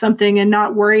do something and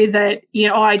not worry that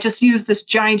I just used this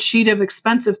giant sheet of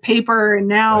expensive paper, and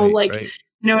now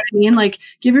you know what I mean? Like,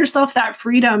 give yourself that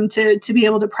freedom to be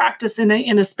able to practice in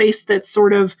a space that's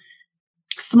sort of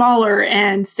smaller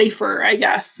and safer, I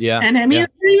guess. And I mean,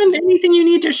 even anything you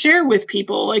need to share with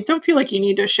people, like, don't feel like you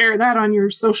need to share that on your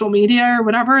social media or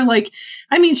whatever. Like,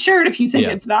 I mean, share it if you think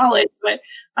it's valid, but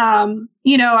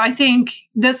I think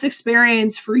this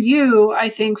experience for you, I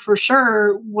think for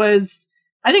sure was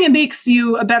I think it makes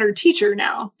you a better teacher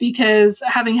now, because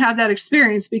having had that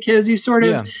experience, because you sort of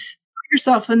Yeah. put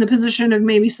yourself in the position of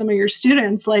maybe some of your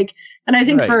students, like, and I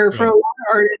think Right. for a Right. lot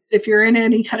of artists, if you're in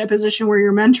any kind of position where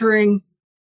you're mentoring,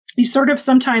 you sort of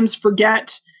sometimes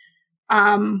forget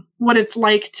what it's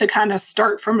like to kind of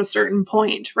start from a certain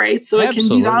point, right? So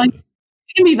Absolutely. it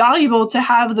can be valuable to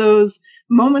have those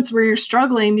moments where you're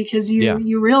struggling, because Yeah.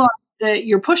 you realize that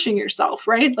you're pushing yourself,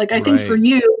 right? Like, I think for Right.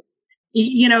 you,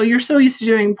 you know, you're so used to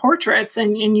doing portraits,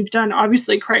 and you've done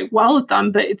obviously quite well at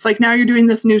them, but it's like now you're doing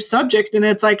this new subject, and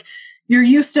it's like you're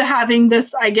used to having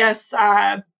this, I guess,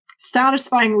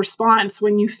 satisfying response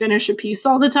when you finish a piece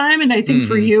all the time. And I think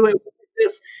for Hmm. you, it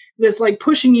was this like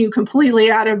pushing you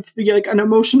completely out of like an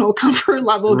emotional comfort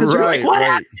level, because you're like, Right. what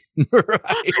Right.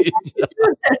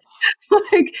 Right.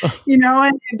 like, you know.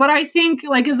 And but I think,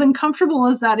 like, as uncomfortable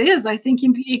as that is, I think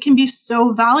it can be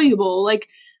so valuable. Like,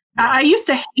 Yeah. I used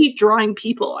to hate drawing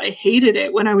people. I hated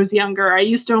it when I was younger. I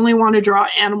used to only want to draw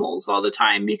animals all the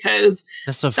time, because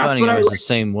That's so that's funny. what I I was the liked.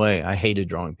 same way. I hated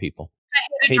drawing people. I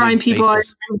hated drawing Hated people.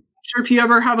 faces. I'm sure if you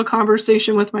ever have a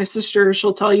conversation with my sister,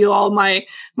 she'll tell you all my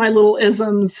little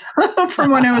isms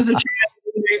from when I was a child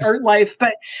in my art life.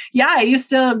 But yeah, I used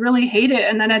to really hate it.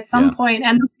 And then at some Yeah. point,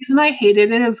 and the reason I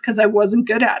hated it is because I wasn't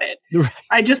good at it. Right.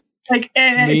 I just, like,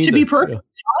 Me to be either. perfectly Yeah.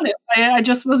 honest, I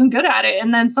just wasn't good at it.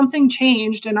 And then something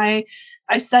changed, and I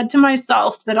said to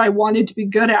myself that I wanted to be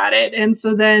good at it. And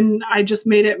so then I just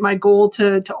made it my goal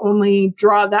to only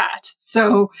draw that.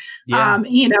 So, Yeah.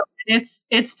 you know,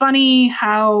 it's funny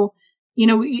how, you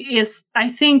know, I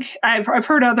think I've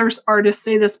heard others artists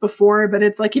say this before, but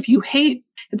it's like if you hate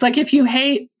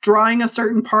drawing a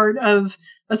certain part of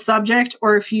a subject,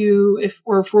 or if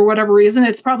or for whatever reason,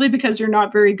 it's probably because you're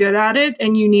not very good at it,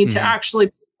 and you need to Hmm. actually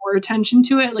pay more attention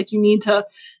to it. Like, you need to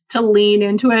lean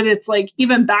into it. It's like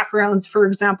even backgrounds, for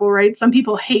example, right? Some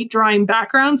people hate drawing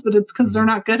backgrounds, but it's because they're Hmm.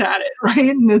 not good at it, right?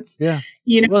 And it's, Yeah.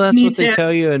 you know, Well, you that's need what they to,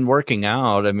 tell you in working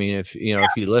out. I mean, if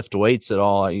you lift weights at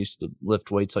all, I used to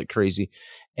lift weights like crazy.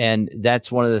 And that's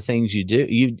one of the things you do.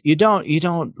 You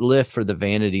don't lift for the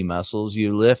vanity muscles.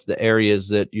 You lift the areas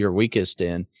that you're weakest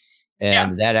in. yeah,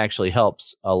 And that actually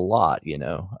helps a lot,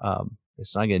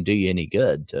 it's not going to do you any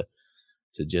good to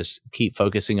just keep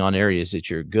focusing on areas that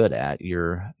you're good at.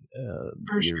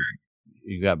 for sure.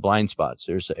 You got blind spots.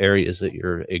 There's areas that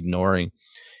you're ignoring.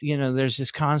 There's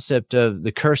this concept of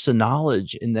the curse of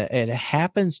knowledge, and that it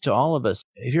happens to all of us.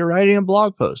 If you're writing a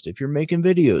blog post, if you're making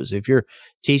videos, if you're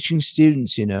teaching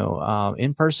students,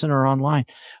 in person or online,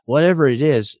 whatever it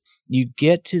is, you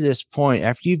get to this point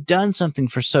after you've done something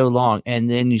for so long, and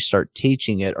then you start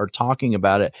teaching it or talking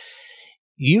about it,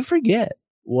 you forget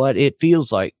what it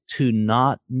feels like to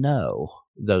not know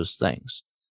those things.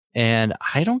 And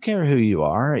I don't care who you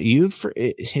are.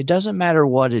 It doesn't matter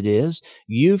what it is.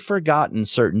 You've forgotten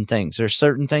certain things. There's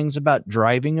certain things about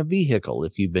driving a vehicle.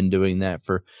 If you've been doing that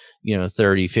for,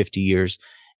 30, 50 years,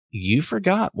 you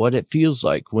forgot what it feels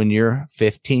like when you're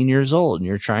 15 years old and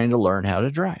you're trying to learn how to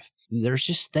drive. There's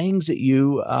just things that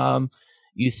you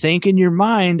think in your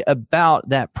mind about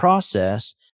that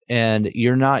process, and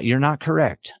you're not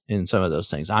correct in some of those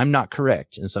things. I'm not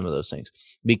correct in some of those things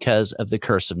because of the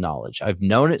curse of knowledge. I've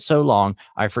known it so long,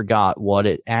 I forgot what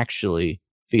it actually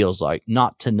feels like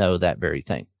not to know that very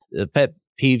thing. The pet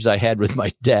peeves I had with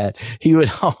my dad, he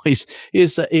would always, he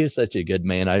was such a good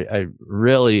man. I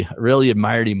really, really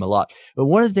admired him a lot. But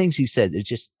one of the things he said, it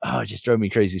just drove me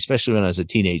crazy, especially when I was a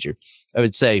teenager. I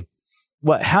would say,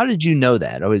 how did you know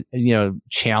that? I would,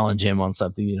 challenge him on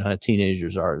something, how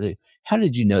teenagers are. How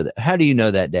did you know that? How do you know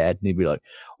that, Dad? And he'd be like,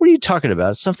 what are you talking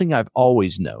about? It's something I've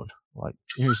always known. Like,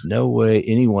 there's no way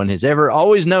anyone has ever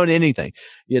always known anything.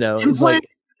 It's Implant like,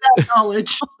 that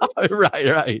knowledge. right,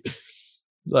 right.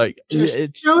 Like,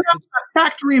 Just showed up a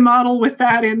factory model with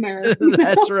that in there.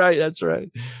 that's right. That's right.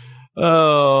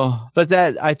 Oh, but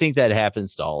I think that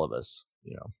happens to all of us.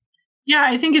 Yeah,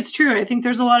 I think it's true. I think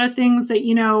there's a lot of things that,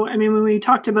 I mean, when we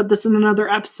talked about this in another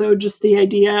episode, just the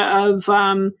idea of,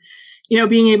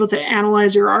 being able to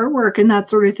analyze your artwork and that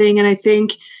sort of thing. And I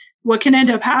think what can end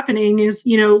up happening is,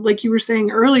 like you were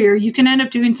saying earlier, you can end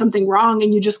up doing something wrong,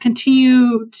 and you just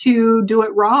continue to do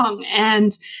it wrong.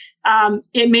 And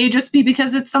it may just be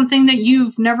because it's something that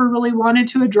you've never really wanted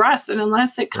to address. And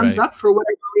unless it comes Right. up for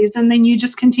whatever reason, then you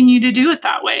just continue to do it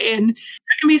that way. And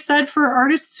that can be said for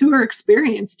artists who are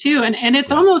experienced too. And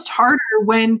it's Yeah. almost harder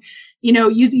when,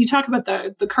 you talk about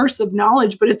the curse of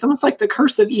knowledge, but it's almost like the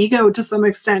curse of ego to some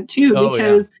extent too, Oh, yeah.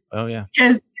 because Oh, yeah.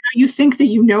 because you think that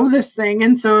you know this thing.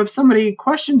 And so if somebody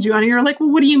questions you on it, you're like, well,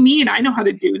 what do you mean? I know how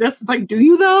to do this. It's like, do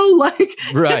you though? Like,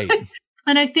 Right.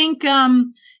 and I think,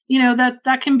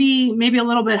 that can be maybe a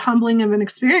little bit humbling of an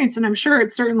experience. And I'm sure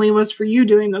it certainly was for you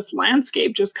doing this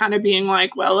landscape, just kind of being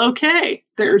like, well, okay,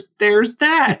 there's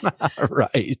that.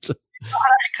 Right.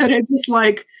 I could have just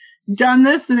like done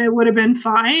this and it would have been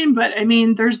fine. But I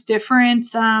mean, there's different,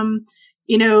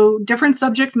 different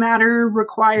subject matter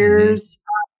requires,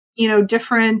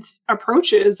 different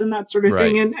approaches and that sort of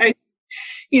thing. And I,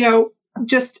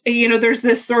 there's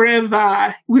this sort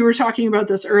of, we were talking about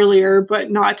this earlier, but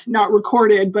not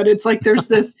recorded, but it's like, there's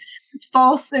this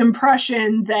false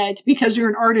impression that because you're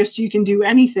an artist, you can do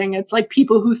anything. It's like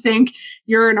people who think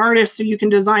you're an artist so you can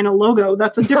design a logo.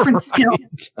 That's a different skill.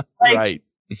 Like,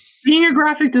 being a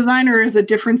graphic designer is a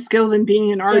different skill than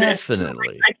being an artist.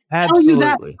 Definitely. Like, I tell you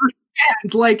that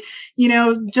firsthand. Like,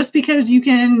 just because you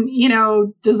can,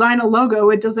 design a logo,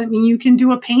 it doesn't mean you can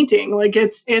do a painting. Like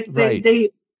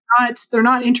they're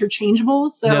not interchangeable.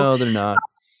 So no, they're not.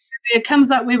 It comes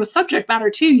that way with subject matter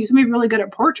too. You can be really good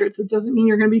at portraits. It doesn't mean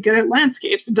you're going to be good at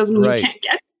landscapes. It doesn't mean you can't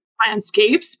get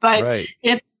landscapes, but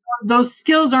those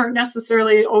skills aren't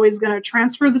necessarily always going to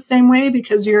transfer the same way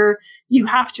because you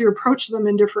have to approach them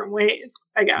in different ways,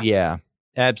 I guess. Yeah,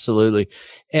 absolutely.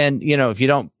 And, if you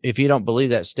don't believe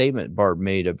that statement Barb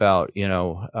made about,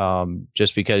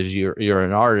 just because you're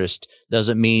an artist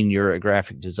doesn't mean you're a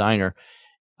graphic designer.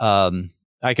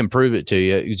 I can prove it to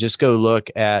you. You just go look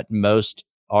at most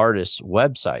artists'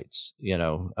 websites,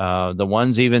 the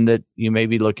ones even that you may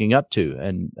be looking up to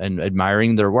and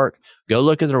admiring their work. Go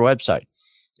look at their website.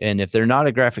 And if they're not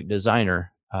a graphic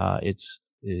designer, it's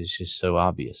just so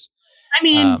obvious. I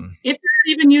mean, if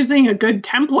you're even using a good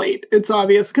template, it's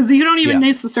obvious because you don't even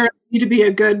necessarily need to be a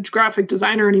good graphic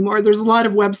designer anymore. There's a lot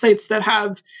of websites that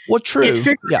have true. It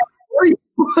figured out for you.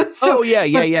 So,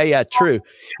 true.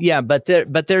 Yeah, but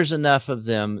there's enough of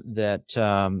them that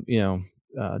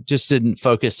just didn't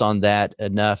focus on that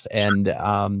enough, and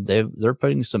they're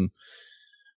putting some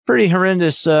pretty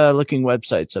horrendous looking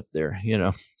websites up there.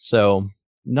 So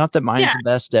not that mine's the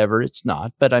best ever, it's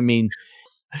not, but I mean,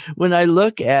 when I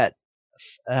look at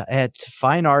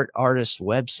fine art artists'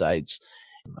 websites,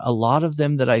 a lot of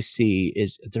them that I see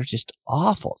they're just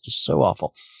awful, just so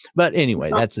awful. But anyway,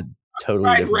 that's a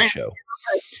totally different show.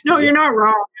 No, you're not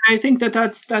wrong. I think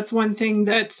that's one thing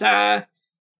that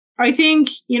I think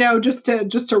just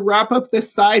to wrap up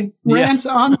this side rant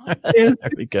on is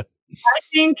there we go. I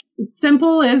think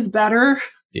simple is better.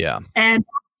 Yeah, and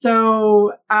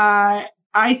so I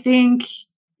think,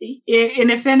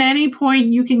 and if at any point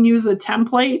you can use a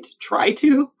template, try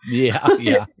to.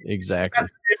 Yeah, exactly.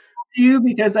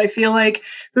 Because I feel like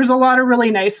there's a lot of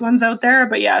really nice ones out there,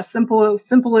 but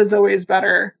simple is always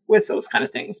better with those kind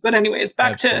of things. But anyways,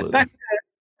 back to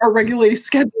our regularly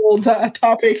scheduled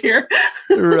topic here.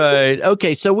 Right.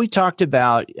 Okay. So we talked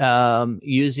about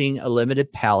using a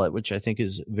limited palette, which I think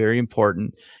is very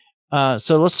important.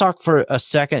 So let's talk for a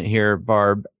second here,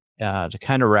 Barb, to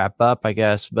kind of wrap up, I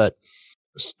guess. But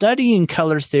studying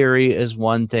color theory is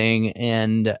one thing,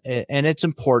 and it's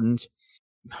important.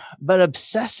 But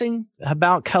obsessing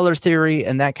about color theory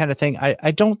and that kind of thing,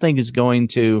 I don't think is going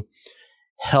to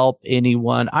help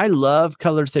anyone. I love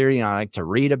color theory and I like to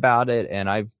read about it, and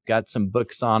I've got some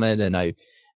books on it, and I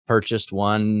purchased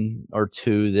one or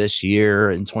two this year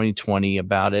in 2020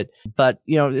 about it. But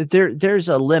there's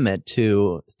a limit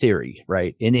to theory,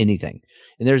 right, in anything,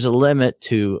 and there's a limit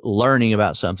to learning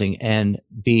about something and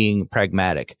being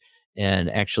pragmatic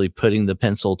and actually putting the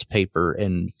pencil to paper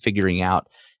and figuring out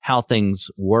how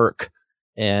things work.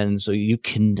 And so you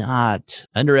cannot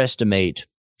underestimate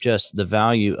just the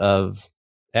value of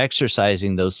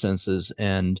exercising those senses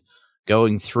and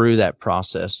going through that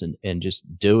process and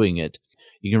just doing it.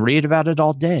 You can read about it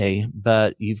all day,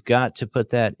 but you've got to put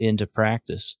that into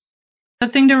practice. The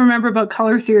thing to remember about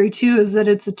color theory too is that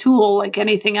it's a tool like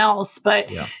anything else. But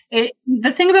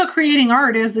the thing about creating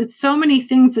art is it's so many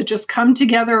things that just come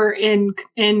together in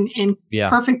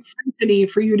perfect synchrony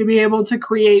for you to be able to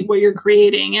create what you're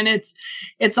creating. And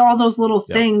it's all those little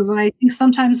things. And I think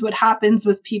sometimes what happens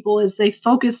with people is they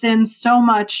focus in so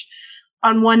much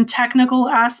on one technical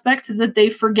aspect that they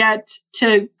forget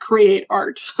to create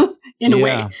art in a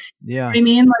way. Yeah. I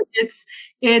mean, like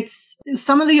it's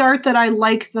some of the art that I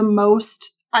like the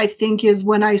most, I think, is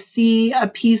when I see a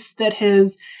piece that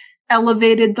has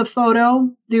elevated the photo,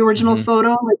 the original photo.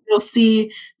 Like you'll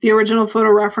see the original photo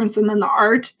reference and then the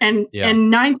art. And 9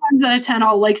 times out of 10,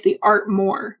 I'll like the art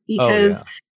more because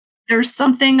there's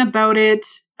something about it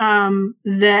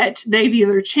that they've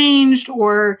either changed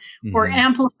or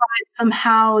amplified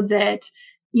somehow that,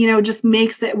 just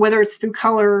makes it, whether it's through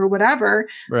color or whatever,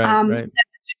 right.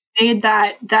 made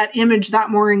that image that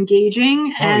more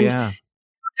engaging. And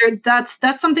That's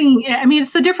something. I mean,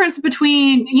 it's the difference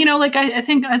between, like I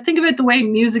think of it the way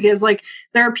music is. Like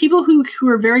there are people who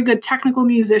are very good technical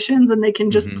musicians and they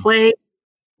can just Hmm. play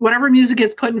whatever music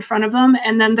is put in front of them,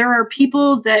 and then there are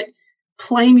people that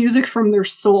play music from their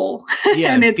soul,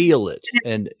 Yeah, and and it's feel it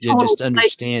and total just like.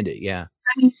 understand it. Yeah.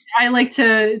 I mean, I like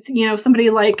to,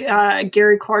 somebody like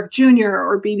Gary Clark Jr.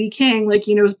 or BB King, like,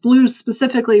 blues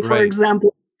specifically, for Right.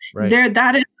 example. Right.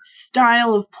 That is a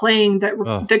style of playing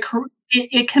Oh,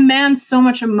 it commands so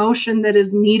much emotion that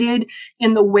is needed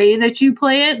in the way that you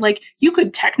play it. Like you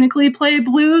could technically play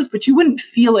blues, but you wouldn't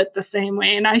feel it the same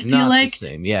way. And I feel not the like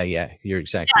same. Yeah. Yeah. You're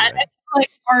exactly yeah, right. I feel like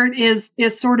art is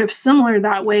sort of similar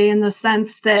that way in the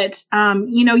sense that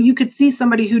you could see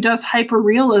somebody who does hyper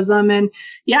realism and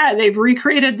yeah, they've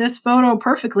recreated this photo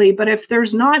perfectly, but if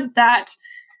there's not that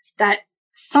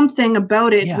something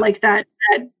about it, Yeah. like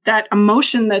that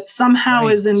emotion that somehow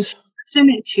is Right. infused in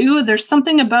it too, there's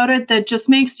something about it that just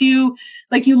makes you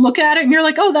like you look at it and you're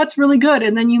like, oh, that's really good,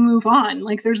 and then you move on.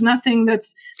 Like there's nothing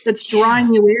that's Yeah.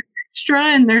 drawing you in extra,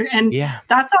 and Yeah.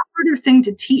 that's a harder thing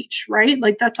to teach, right?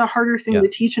 Like that's a harder thing Yeah. to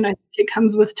teach, and I think it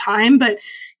comes with time, but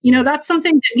Yeah. that's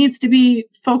something that needs to be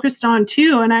focused on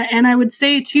too. And I would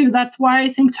say too, that's why I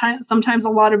think sometimes a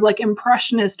lot of like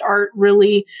impressionist art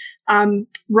really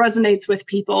resonates with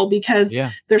people because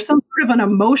Yeah. there's some sort of an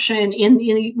emotion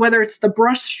in whether it's the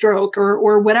brush stroke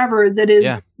or whatever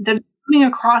Yeah. that's coming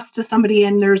across to somebody,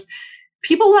 and there's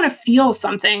people want to feel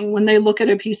something when they look at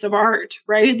a piece of art,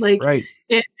 right? Like Right.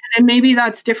 it, and maybe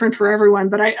that's different for everyone,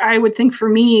 but I would think for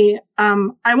me,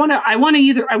 I want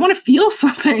to feel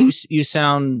something. You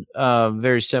sound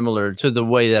very similar to the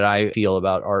way that I feel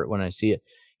about art when I see it.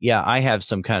 Yeah, I have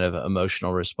some kind of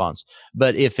emotional response.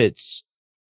 But if it's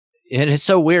and it's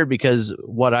so weird because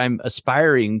what I'm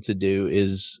aspiring to do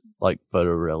is like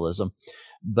photorealism,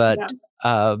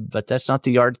 Yeah, but that's not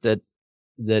the art that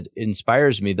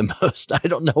inspires me the most. I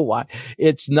don't know why.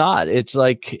 It's not. It's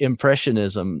like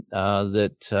impressionism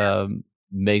that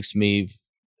makes me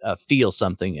feel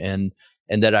something and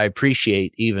that I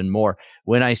appreciate even more.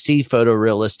 When I see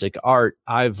photorealistic art,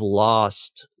 I've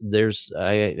lost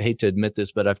I hate to admit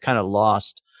this, but I've kind of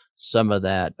lost some of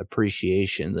that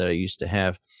appreciation that I used to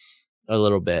have a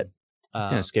little bit. It's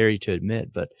kind of scary to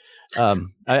admit, but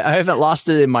I haven't lost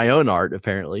it in my own art.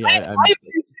 Apparently, I I'm appreciate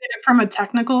it from a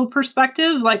technical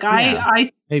perspective. Like yeah,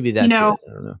 maybe you that's know, it.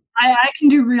 I don't know. I can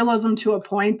do realism to a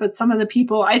point, but some of the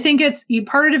people, I think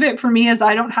part of it for me is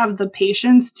I don't have the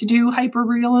patience to do hyper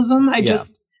realism. Yeah, I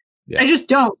yeah, just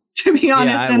don't, to be yeah.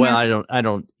 honest. And there, I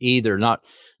don't either. Not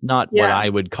what yeah, I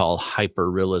would call hyper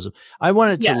realism. I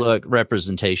want it to yeah, look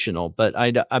representational, but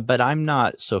but I'm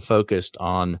not so focused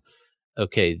on.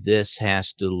 Okay, this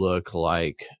has to look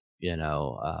like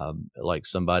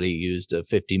somebody used a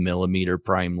 50 millimeter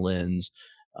prime lens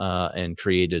and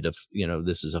created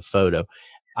this is a photo.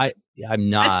 I I still I'm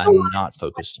want not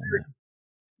focused on that.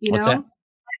 it, What's that?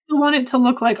 I still want it to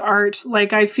look like art.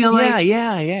 Like I feel Yeah,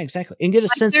 yeah, yeah, exactly. And get a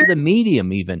like sense there, of the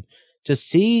medium even to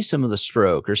see some of the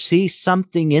stroke or see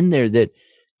something in there that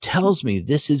tells me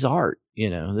this is art,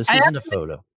 this I isn't a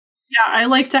photo. Yeah, I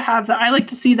like to have that. I like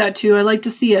to see that too. I like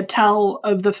to see a tell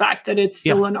of the fact that it's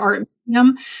Yeah, still an art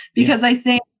medium yeah. because I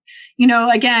think,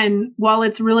 again, while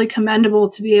it's really commendable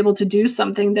to be able to do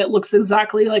something that looks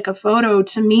exactly like a photo,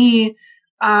 to me,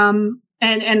 and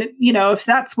if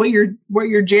that's what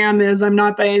your jam is, I'm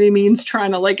not by any means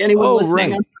trying to like anyone Oh,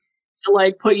 listening right. to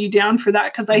like put you down for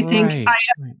that because I think I Right.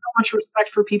 have Right. so much respect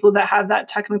for people that have that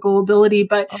technical ability.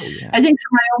 But Oh, yeah. I think for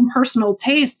my own personal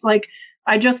taste, like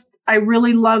I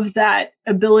really love that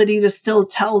ability to still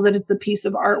tell that it's a piece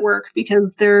of artwork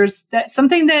because there's that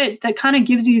something that kind of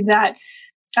gives you that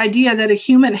idea that a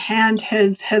human hand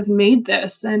has made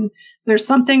this, and there's I think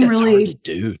something that's hard to really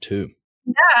do too.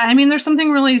 yeah, I mean, there's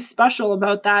something really special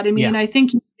about that. I Yeah. mean, I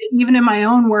think even in my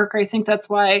own work, I think that's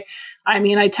why, I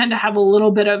mean, I tend to have a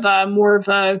little bit of a more of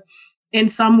a, in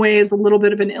some ways, a little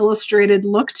bit of an illustrated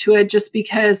look to it, just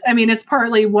because, I mean, it's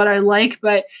partly what I like,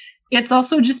 but it's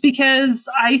also just because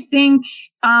I think,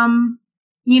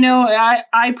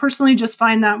 I personally just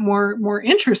find that more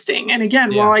interesting. And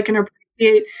again, while Yeah. I can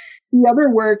appreciate the other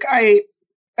work, I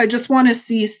just want to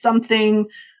see something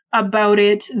about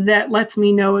it that lets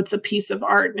me know it's a piece of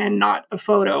art and not a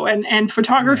photo. And Yeah.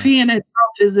 photography in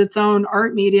itself is its own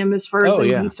art medium as far as Oh, I'm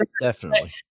yeah. concerned.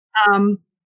 Definitely. Um,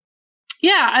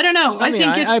 yeah, I don't know. I I mean,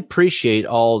 think I it's appreciate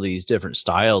all these different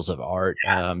styles of art.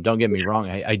 Don't get me wrong,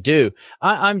 I do.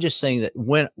 I'm just saying that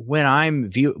when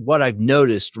what I've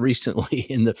noticed recently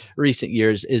in the recent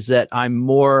years is that I'm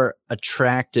more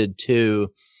attracted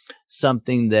to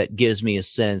something that gives me a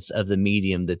sense of the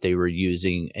medium that they were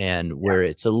using and where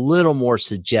it's a little more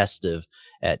suggestive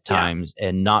at Yeah. times,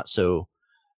 and not so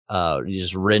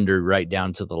just rendered right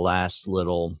down to the last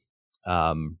little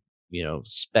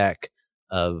speck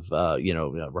of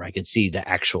where I can see the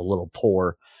actual little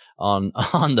pore on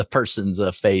on the person's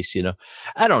face.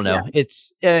 I don't Yeah. know.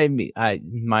 It's I mean,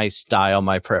 my style,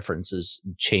 my preference is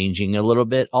changing a little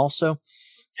bit also,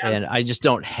 Yeah. and I just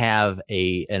don't have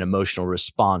an emotional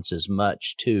response as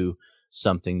much to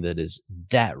something that is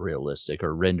that realistic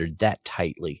or rendered that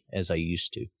tightly as I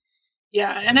used to.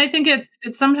 Yeah, and I think it's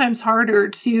sometimes harder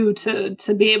to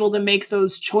be able to make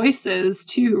those choices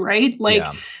too, right? Like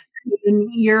Yeah.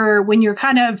 when you're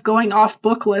kind of going off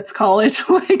book, let's call it,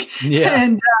 like,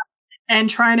 Yeah. and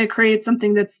trying to create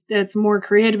something that's more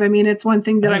creative. I mean, it's one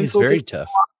thing I that think I'm it's very focused. tough.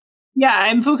 Yeah,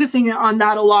 I'm focusing on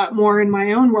that a lot more in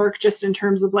my own work, just in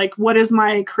terms of like, what is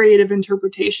my creative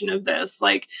interpretation of this?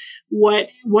 Like, what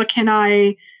can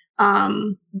I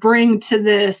bring to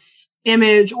this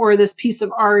image or this piece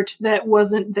of art that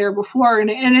wasn't there before? And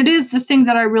it is the thing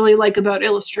that I really like about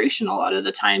illustration a lot of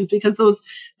the time, because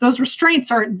those restraints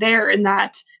aren't there in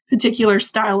that particular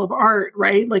style of art,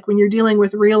 right? Like when you're dealing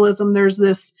with realism, there's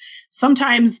this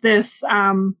sometimes this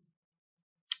thought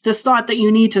that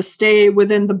you need to stay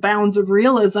within the bounds of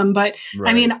realism. But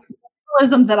I mean, Right.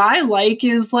 realism that I like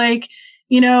is like,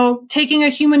 taking a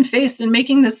human face and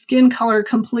making the skin color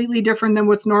completely different than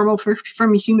what's normal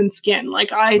from human skin.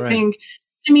 Like, I Right. think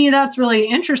to me that's really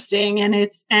interesting, and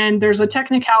there's a Mhm.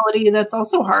 technicality that's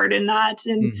also hard in that.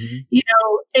 And Mhm.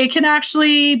 it can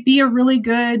actually be a really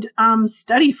good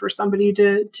study for somebody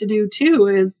to do too, Oh,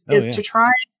 is yeah. to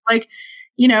try, like,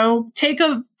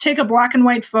 take a black and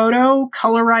white photo,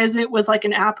 colorize it with like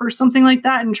an app or something like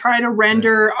that, and try to Right.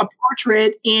 render a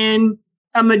portrait in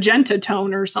a magenta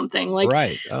tone or something. Like,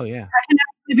 Right. Oh, yeah. that can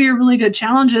actually be a really good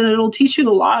challenge, and it'll teach you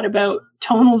a lot about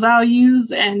tonal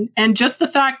values, and just the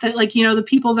fact that, like, the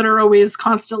people that are always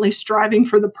constantly striving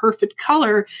for the perfect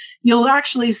color, you'll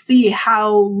actually see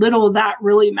how little that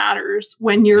really matters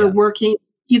when you're Yeah. working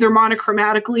either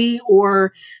monochromatically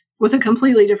or with a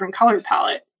completely different color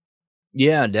palette.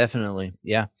 Yeah, definitely.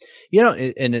 Yeah.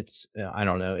 And it's, I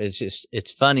don't know. It's just,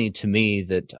 it's funny to me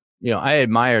that, I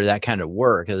admire that kind of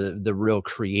work, the real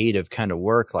creative kind of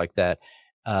work like that.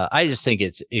 I just think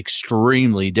it's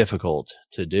extremely difficult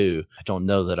to do. I don't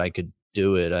know that I could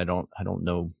do it. I don't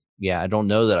know. Yeah. I don't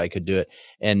know that I could do it.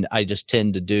 And I just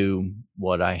tend to do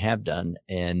what I have done.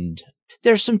 And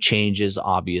there's some changes,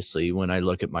 obviously, when I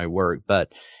look at my work,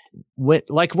 but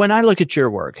when I look at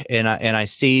your work and I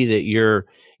see that you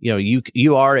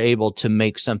are able to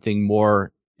make something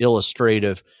more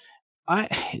illustrative. I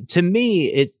To me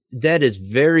it that is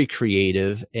very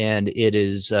creative, and it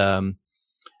is to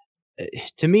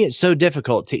me it's so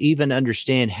difficult to even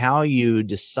understand how you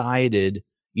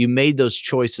made those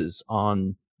choices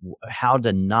on how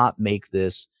to not make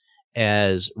this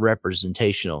as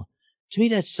representational. To me,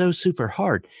 that's so super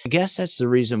hard. I guess that's the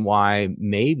reason why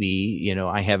maybe,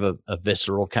 I have a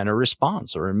visceral kind of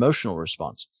response or emotional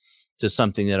response to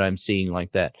something that I'm seeing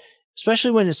like that,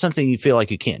 especially when it's something you feel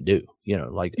like you can't do,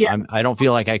 like Yeah, I don't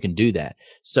feel like I can do that.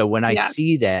 So when I yeah,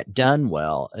 see that done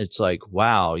well, it's like,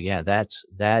 wow, yeah, that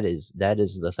is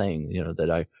the thing, that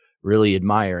I really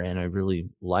admire and I really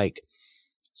like.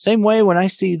 Same way when I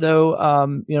see though,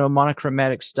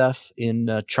 monochromatic stuff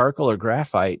in charcoal or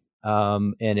graphite,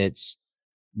 and it's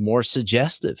more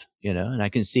suggestive, and I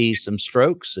can see some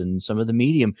strokes and some of the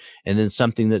medium, and then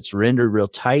something that's rendered real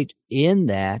tight in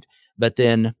that, but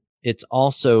then it's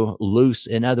also loose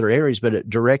in other areas, but it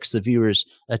directs the viewer's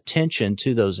attention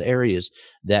to those areas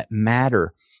that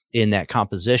matter in that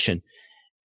composition.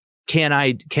 Can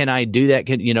I do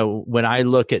that? When I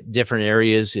look at different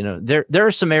areas, there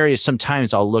are some areas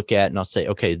sometimes I'll look at and I'll say,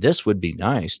 okay, this would be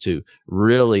nice to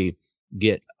really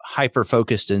get hyper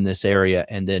focused in this area,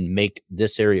 and then make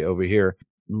this area over here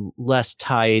less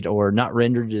tight or not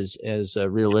rendered as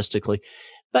realistically.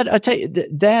 But I tell you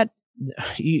that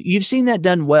you've seen that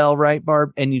done well, right,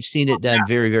 Barb? And you've seen it done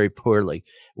very, very poorly,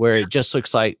 where it just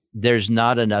looks like there's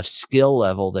not enough skill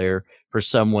level there for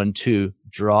someone to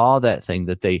draw that thing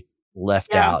that they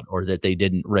left yeah. out or that they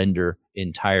didn't render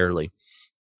entirely.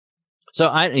 So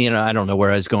I don't know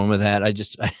where I was going with that. I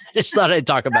just thought I'd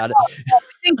talk about it. I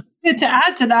think to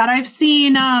add to that, I've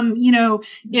seen,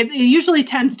 it usually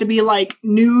tends to be like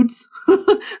nudes.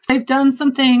 They've done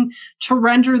something to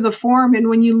render the form, and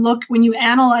when you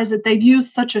analyze it, they've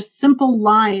used such a simple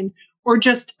line or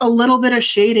just a little bit of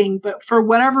shading, but for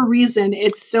whatever reason,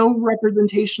 it's so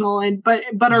representational and but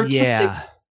artistic Yeah.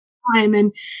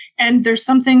 time. And there's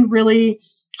something really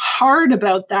hard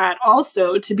about that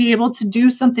also, to be able to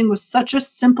do something with such a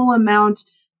simple amount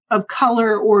of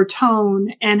color or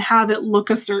tone and have it look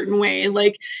a certain way.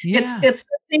 Like Yeah. it's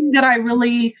the thing that I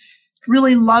really,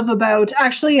 really love about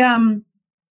actually,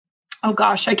 oh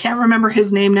gosh, I can't remember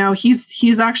his name now.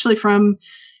 He's actually from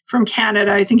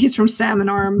Canada. I think he's from Salmon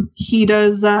Arm. He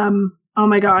does oh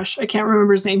my gosh, I can't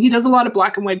remember his name. He does a lot of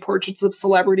black and white portraits of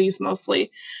celebrities mostly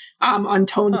on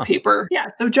toned Huh. paper. Yeah,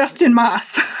 so Justin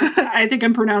Moss. I think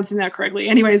I'm pronouncing that correctly.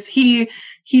 Anyways, he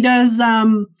does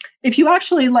if you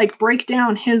actually like break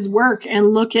down his work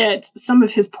and look at some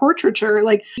of his portraiture,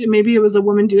 like maybe it was a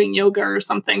woman doing yoga or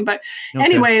something, but Okay.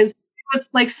 anyways, it was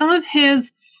like some of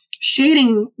his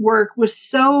shading work was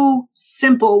so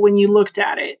simple when you looked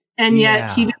at it, and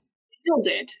yet he Yeah. just nailed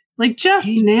it. Like just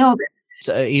He nailed it.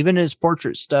 So even his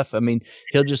portrait stuff, I mean,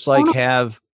 he'll just like Totally.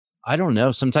 have, I don't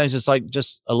know, sometimes it's like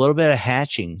just a little bit of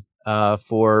hatching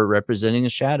for representing a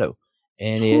shadow.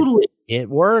 And Totally. it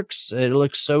works. It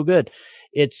looks so good.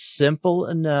 It's simple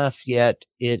enough, yet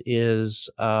it is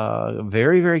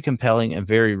very, very compelling and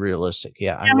very realistic.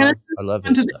 Yeah, I'm gonna I love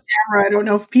his into the stuff. camera. I don't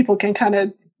know if people can kind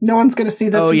of. No one's going to see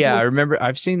this Oh who's yeah, I looking. remember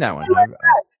I've seen that one.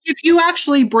 If you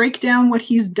actually break down what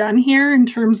he's done here in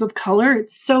terms of color,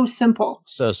 it's so simple,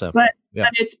 So simple. but Yeah.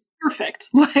 it's perfect.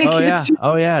 Like Oh it's yeah. just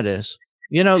Oh yeah, it is.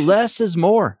 You know, less is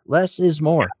more. Less is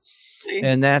more.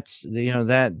 And that's, you know,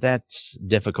 that's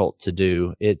difficult to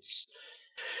do. There's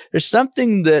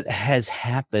something that has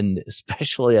happened,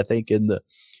 especially I think in the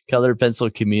colored pencil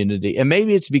community. And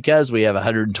maybe it's because we have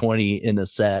 120 in a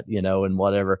set, you know, and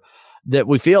whatever, that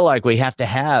we feel like we have to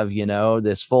have, you know,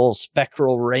 this full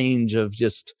spectral range of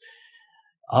just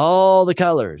all the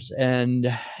colors.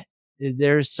 And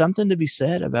there's something to be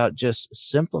said about just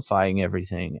simplifying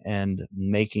everything and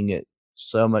making it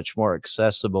so much more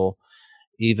accessible,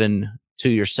 even to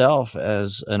yourself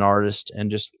as an artist,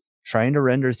 and just trying to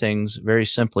render things very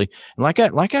simply. And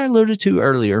like I alluded to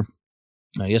earlier,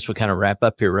 I guess we kind of wrap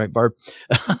up here, right, Barb?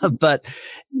 But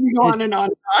you go it, on and on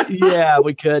and on. yeah,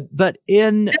 we could. But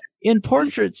in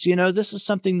portraits, you know, this is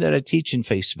something that I teach in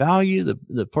Face Value,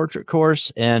 the portrait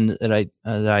course, and that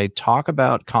I talk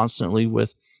about constantly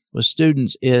with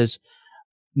students. Is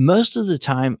most of the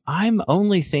time I'm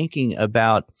only thinking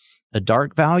about a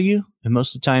dark value, and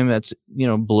most of the time that's, you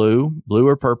know, blue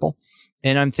or purple,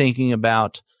 and I'm thinking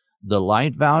about the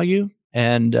light value,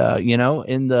 and you know,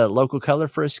 in the local color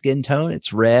for a skin tone,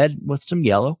 it's red with some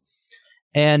yellow,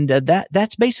 and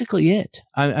that's basically it.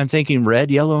 I'm thinking red,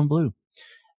 yellow, and blue.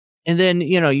 And then,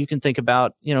 you know, you can think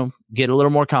about, you know, get a little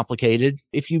more complicated.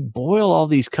 If you boil all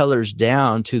these colors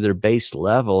down to their base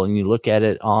level and you look at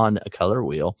it on a color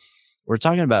wheel, we're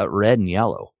talking about red and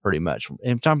yellow pretty much. And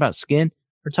we're talking about skin,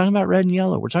 we're talking about red and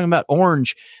yellow. We're talking about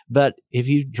orange. But if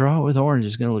you draw it with orange,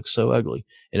 it's going to look so ugly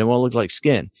and it won't look like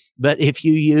skin. But if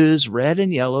you use red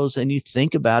and yellows and you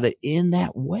think about it in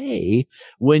that way,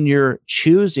 when you're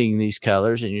choosing these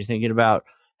colors and you're thinking about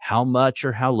how much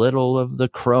or how little of the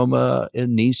chroma it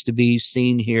needs to be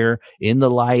seen here in the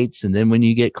lights. And then when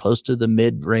you get close to the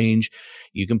mid range,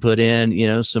 you can put in, you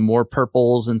know, some more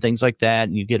purples and things like that.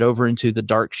 And you get over into the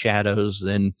dark shadows,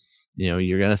 then, you know,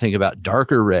 you're going to think about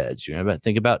darker reds. You're going to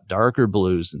think about darker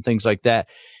blues and things like that.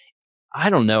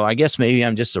 I don't know. I guess maybe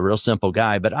I'm just a real simple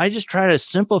guy, but I just try to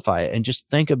simplify it and just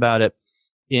think about it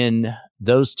in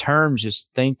those terms.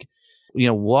 Just think, you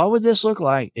know, what would this look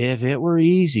like if it were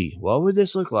easy? What would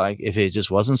this look like if it just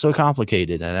wasn't so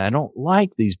complicated? And I don't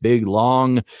like these big,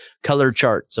 long color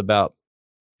charts about,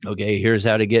 okay, here's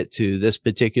how to get to this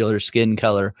particular skin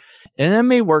color. And that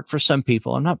may work for some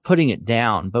people. I'm not putting it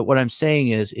down, but what I'm saying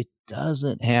is it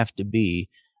doesn't have to be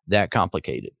that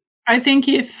complicated. I think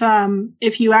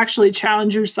if you actually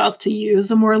challenge yourself to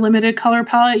use a more limited color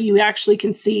palette, you actually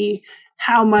can see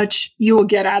how much you will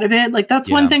get out of it. Like that's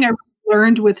one Yeah. thing I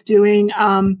learned with doing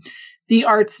the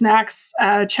Art Snacks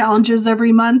challenges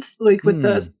every month, like with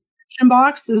the subscription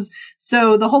box. Is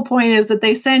so the whole point is that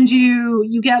they send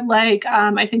you get like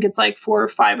I think it's like 4 or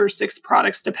 5 or 6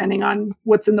 products depending on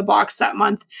what's in the box that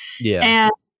month, Yeah.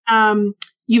 and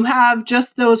you have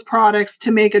just those products to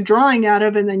make a drawing out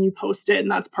of, and then you post it, and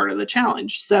that's part of the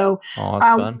challenge. So Oh, that's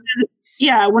fun.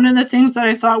 yeah, one of the things that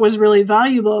I thought was really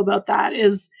valuable about that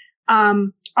is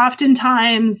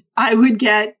oftentimes I would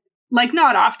get, like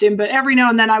not often, but every now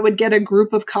and then I would get a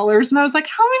group of colors and I was like,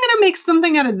 how am I going to make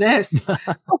something out of this?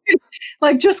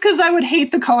 Like just because I would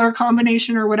hate the color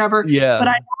combination or whatever. Yeah. But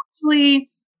I actually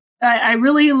I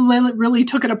really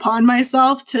took it upon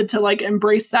myself to like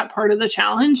embrace that part of the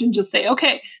challenge and just say,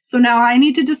 okay, so now I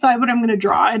need to decide what I'm going to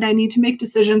draw, and I need to make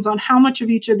decisions on how much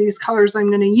of each of these colors I'm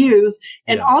going to use.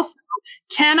 And also,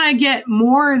 can I get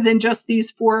more than just these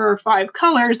 4 or 5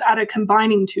 colors out of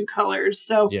combining 2 colors?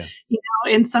 So,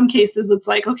 in some cases it's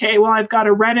like, okay, well, I've got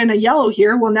a red and a yellow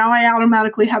here. Well, now I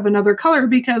automatically have another color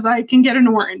because I can get an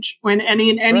orange when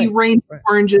any range of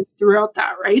oranges throughout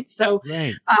that. Right. So,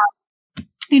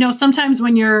 sometimes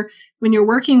when you're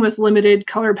working with limited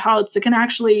color palettes, it can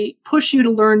actually push you to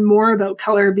learn more about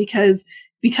color because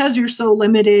you're so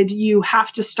limited, you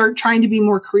have to start trying to be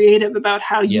more creative about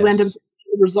how you end up getting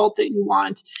the result that you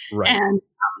want. Right. And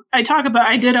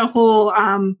I did a whole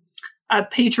a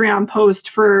Patreon post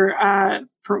for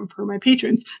my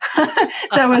patrons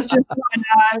that was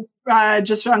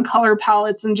just on color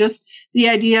palettes and just the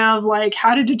idea of like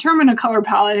how to determine a color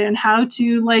palette and how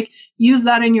to like use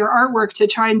that in your artwork to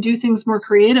try and do things more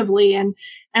creatively. And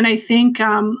I think,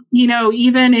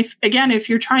 even if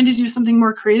you're trying to do something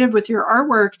more creative with your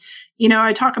artwork,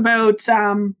 I talk about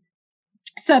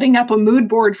setting up a mood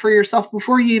board for yourself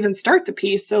before you even start the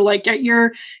piece. So like get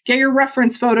your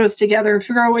reference photos together,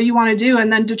 figure out what you want to do,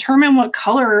 and then determine what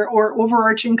color or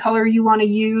overarching color you want to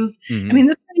use. Mm-hmm. I mean,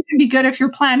 this can be good if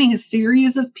you're planning a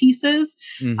series of pieces.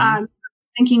 Mm-hmm.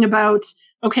 Thinking about,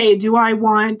 okay, do I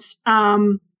want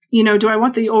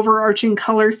the overarching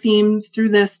color theme through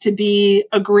this to be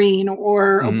a green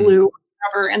or a blue or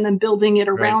whatever, and then building it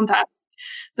around that.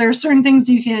 There are certain things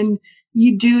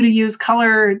you do to use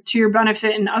color to your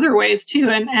benefit in other ways too.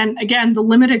 And again, the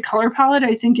limited color palette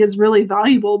I think is really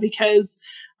valuable because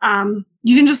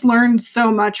you can just learn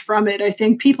so much from it. I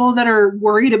think people that are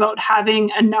worried about having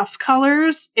enough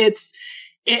colors,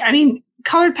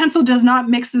 colored pencil does not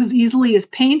mix as easily as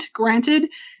paint, granted,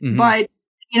 but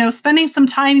spending some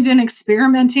time even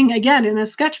experimenting again in a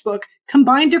sketchbook,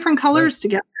 combine different colors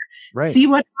together. Right. See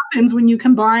what happens when you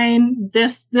combine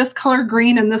this color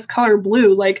green and this color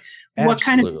blue. Like, what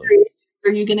kind of creations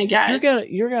are you going to get?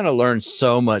 You're gonna learn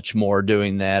so much more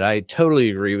doing that. I totally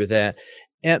agree with that.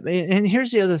 And here's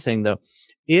the other thing, though.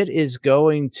 It is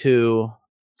going to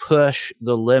push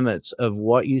the limits of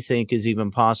what you think is even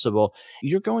possible.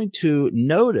 You're going to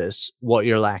notice what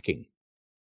you're lacking.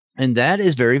 And that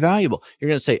is very valuable. You're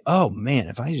going to say, oh, man,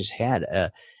 if I just had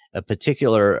a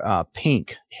particular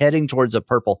pink heading towards a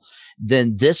purple,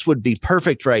 then this would be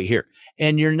perfect right here.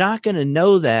 And you're not going to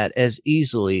know that as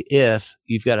easily if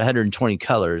you've got 120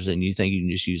 colors and you think you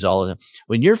can just use all of them.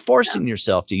 When you're forcing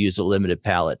yourself to use a limited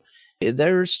palette,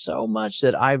 there's so much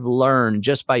that I've learned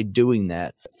just by doing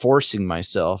that, forcing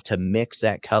myself to mix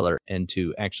that color and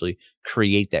to actually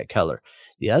create that color.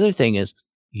 The other thing is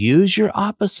use your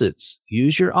opposites.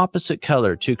 Use your opposite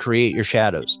color to create your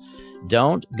shadows.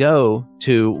 Don't go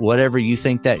to whatever you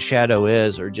think that shadow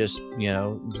is or just,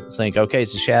 think, okay,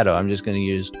 it's a shadow. I'm just going to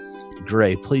use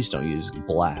gray. Please don't use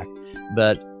black,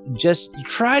 but just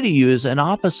try to use an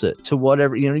opposite to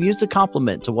whatever, use the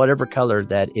complement to whatever color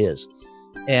that is.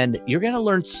 And you're going to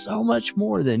learn so much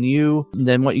more than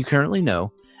what you currently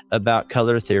know about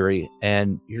color theory.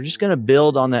 And you're just going to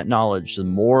build on that knowledge the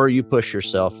more you push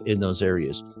yourself in those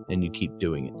areas and you keep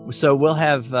doing it. So we'll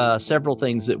have several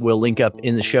things that we'll link up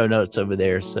in the show notes over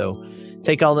there. So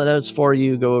take all the notes for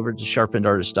you. Go over to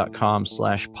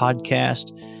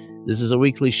sharpenedartist.com/podcast. This is a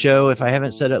weekly show. If I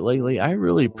haven't said it lately, I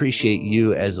really appreciate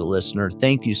you as a listener.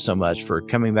 Thank you so much for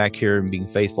coming back here and being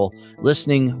faithful,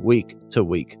 listening week to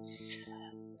week.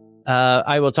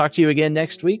 I will talk to you again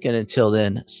next week. And until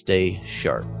then, stay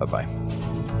sharp. Bye-bye.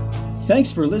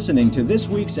 Thanks for listening to this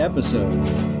week's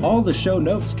episode. All the show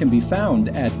notes can be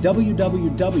found at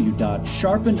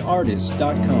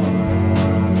www.sharpenedartist.com.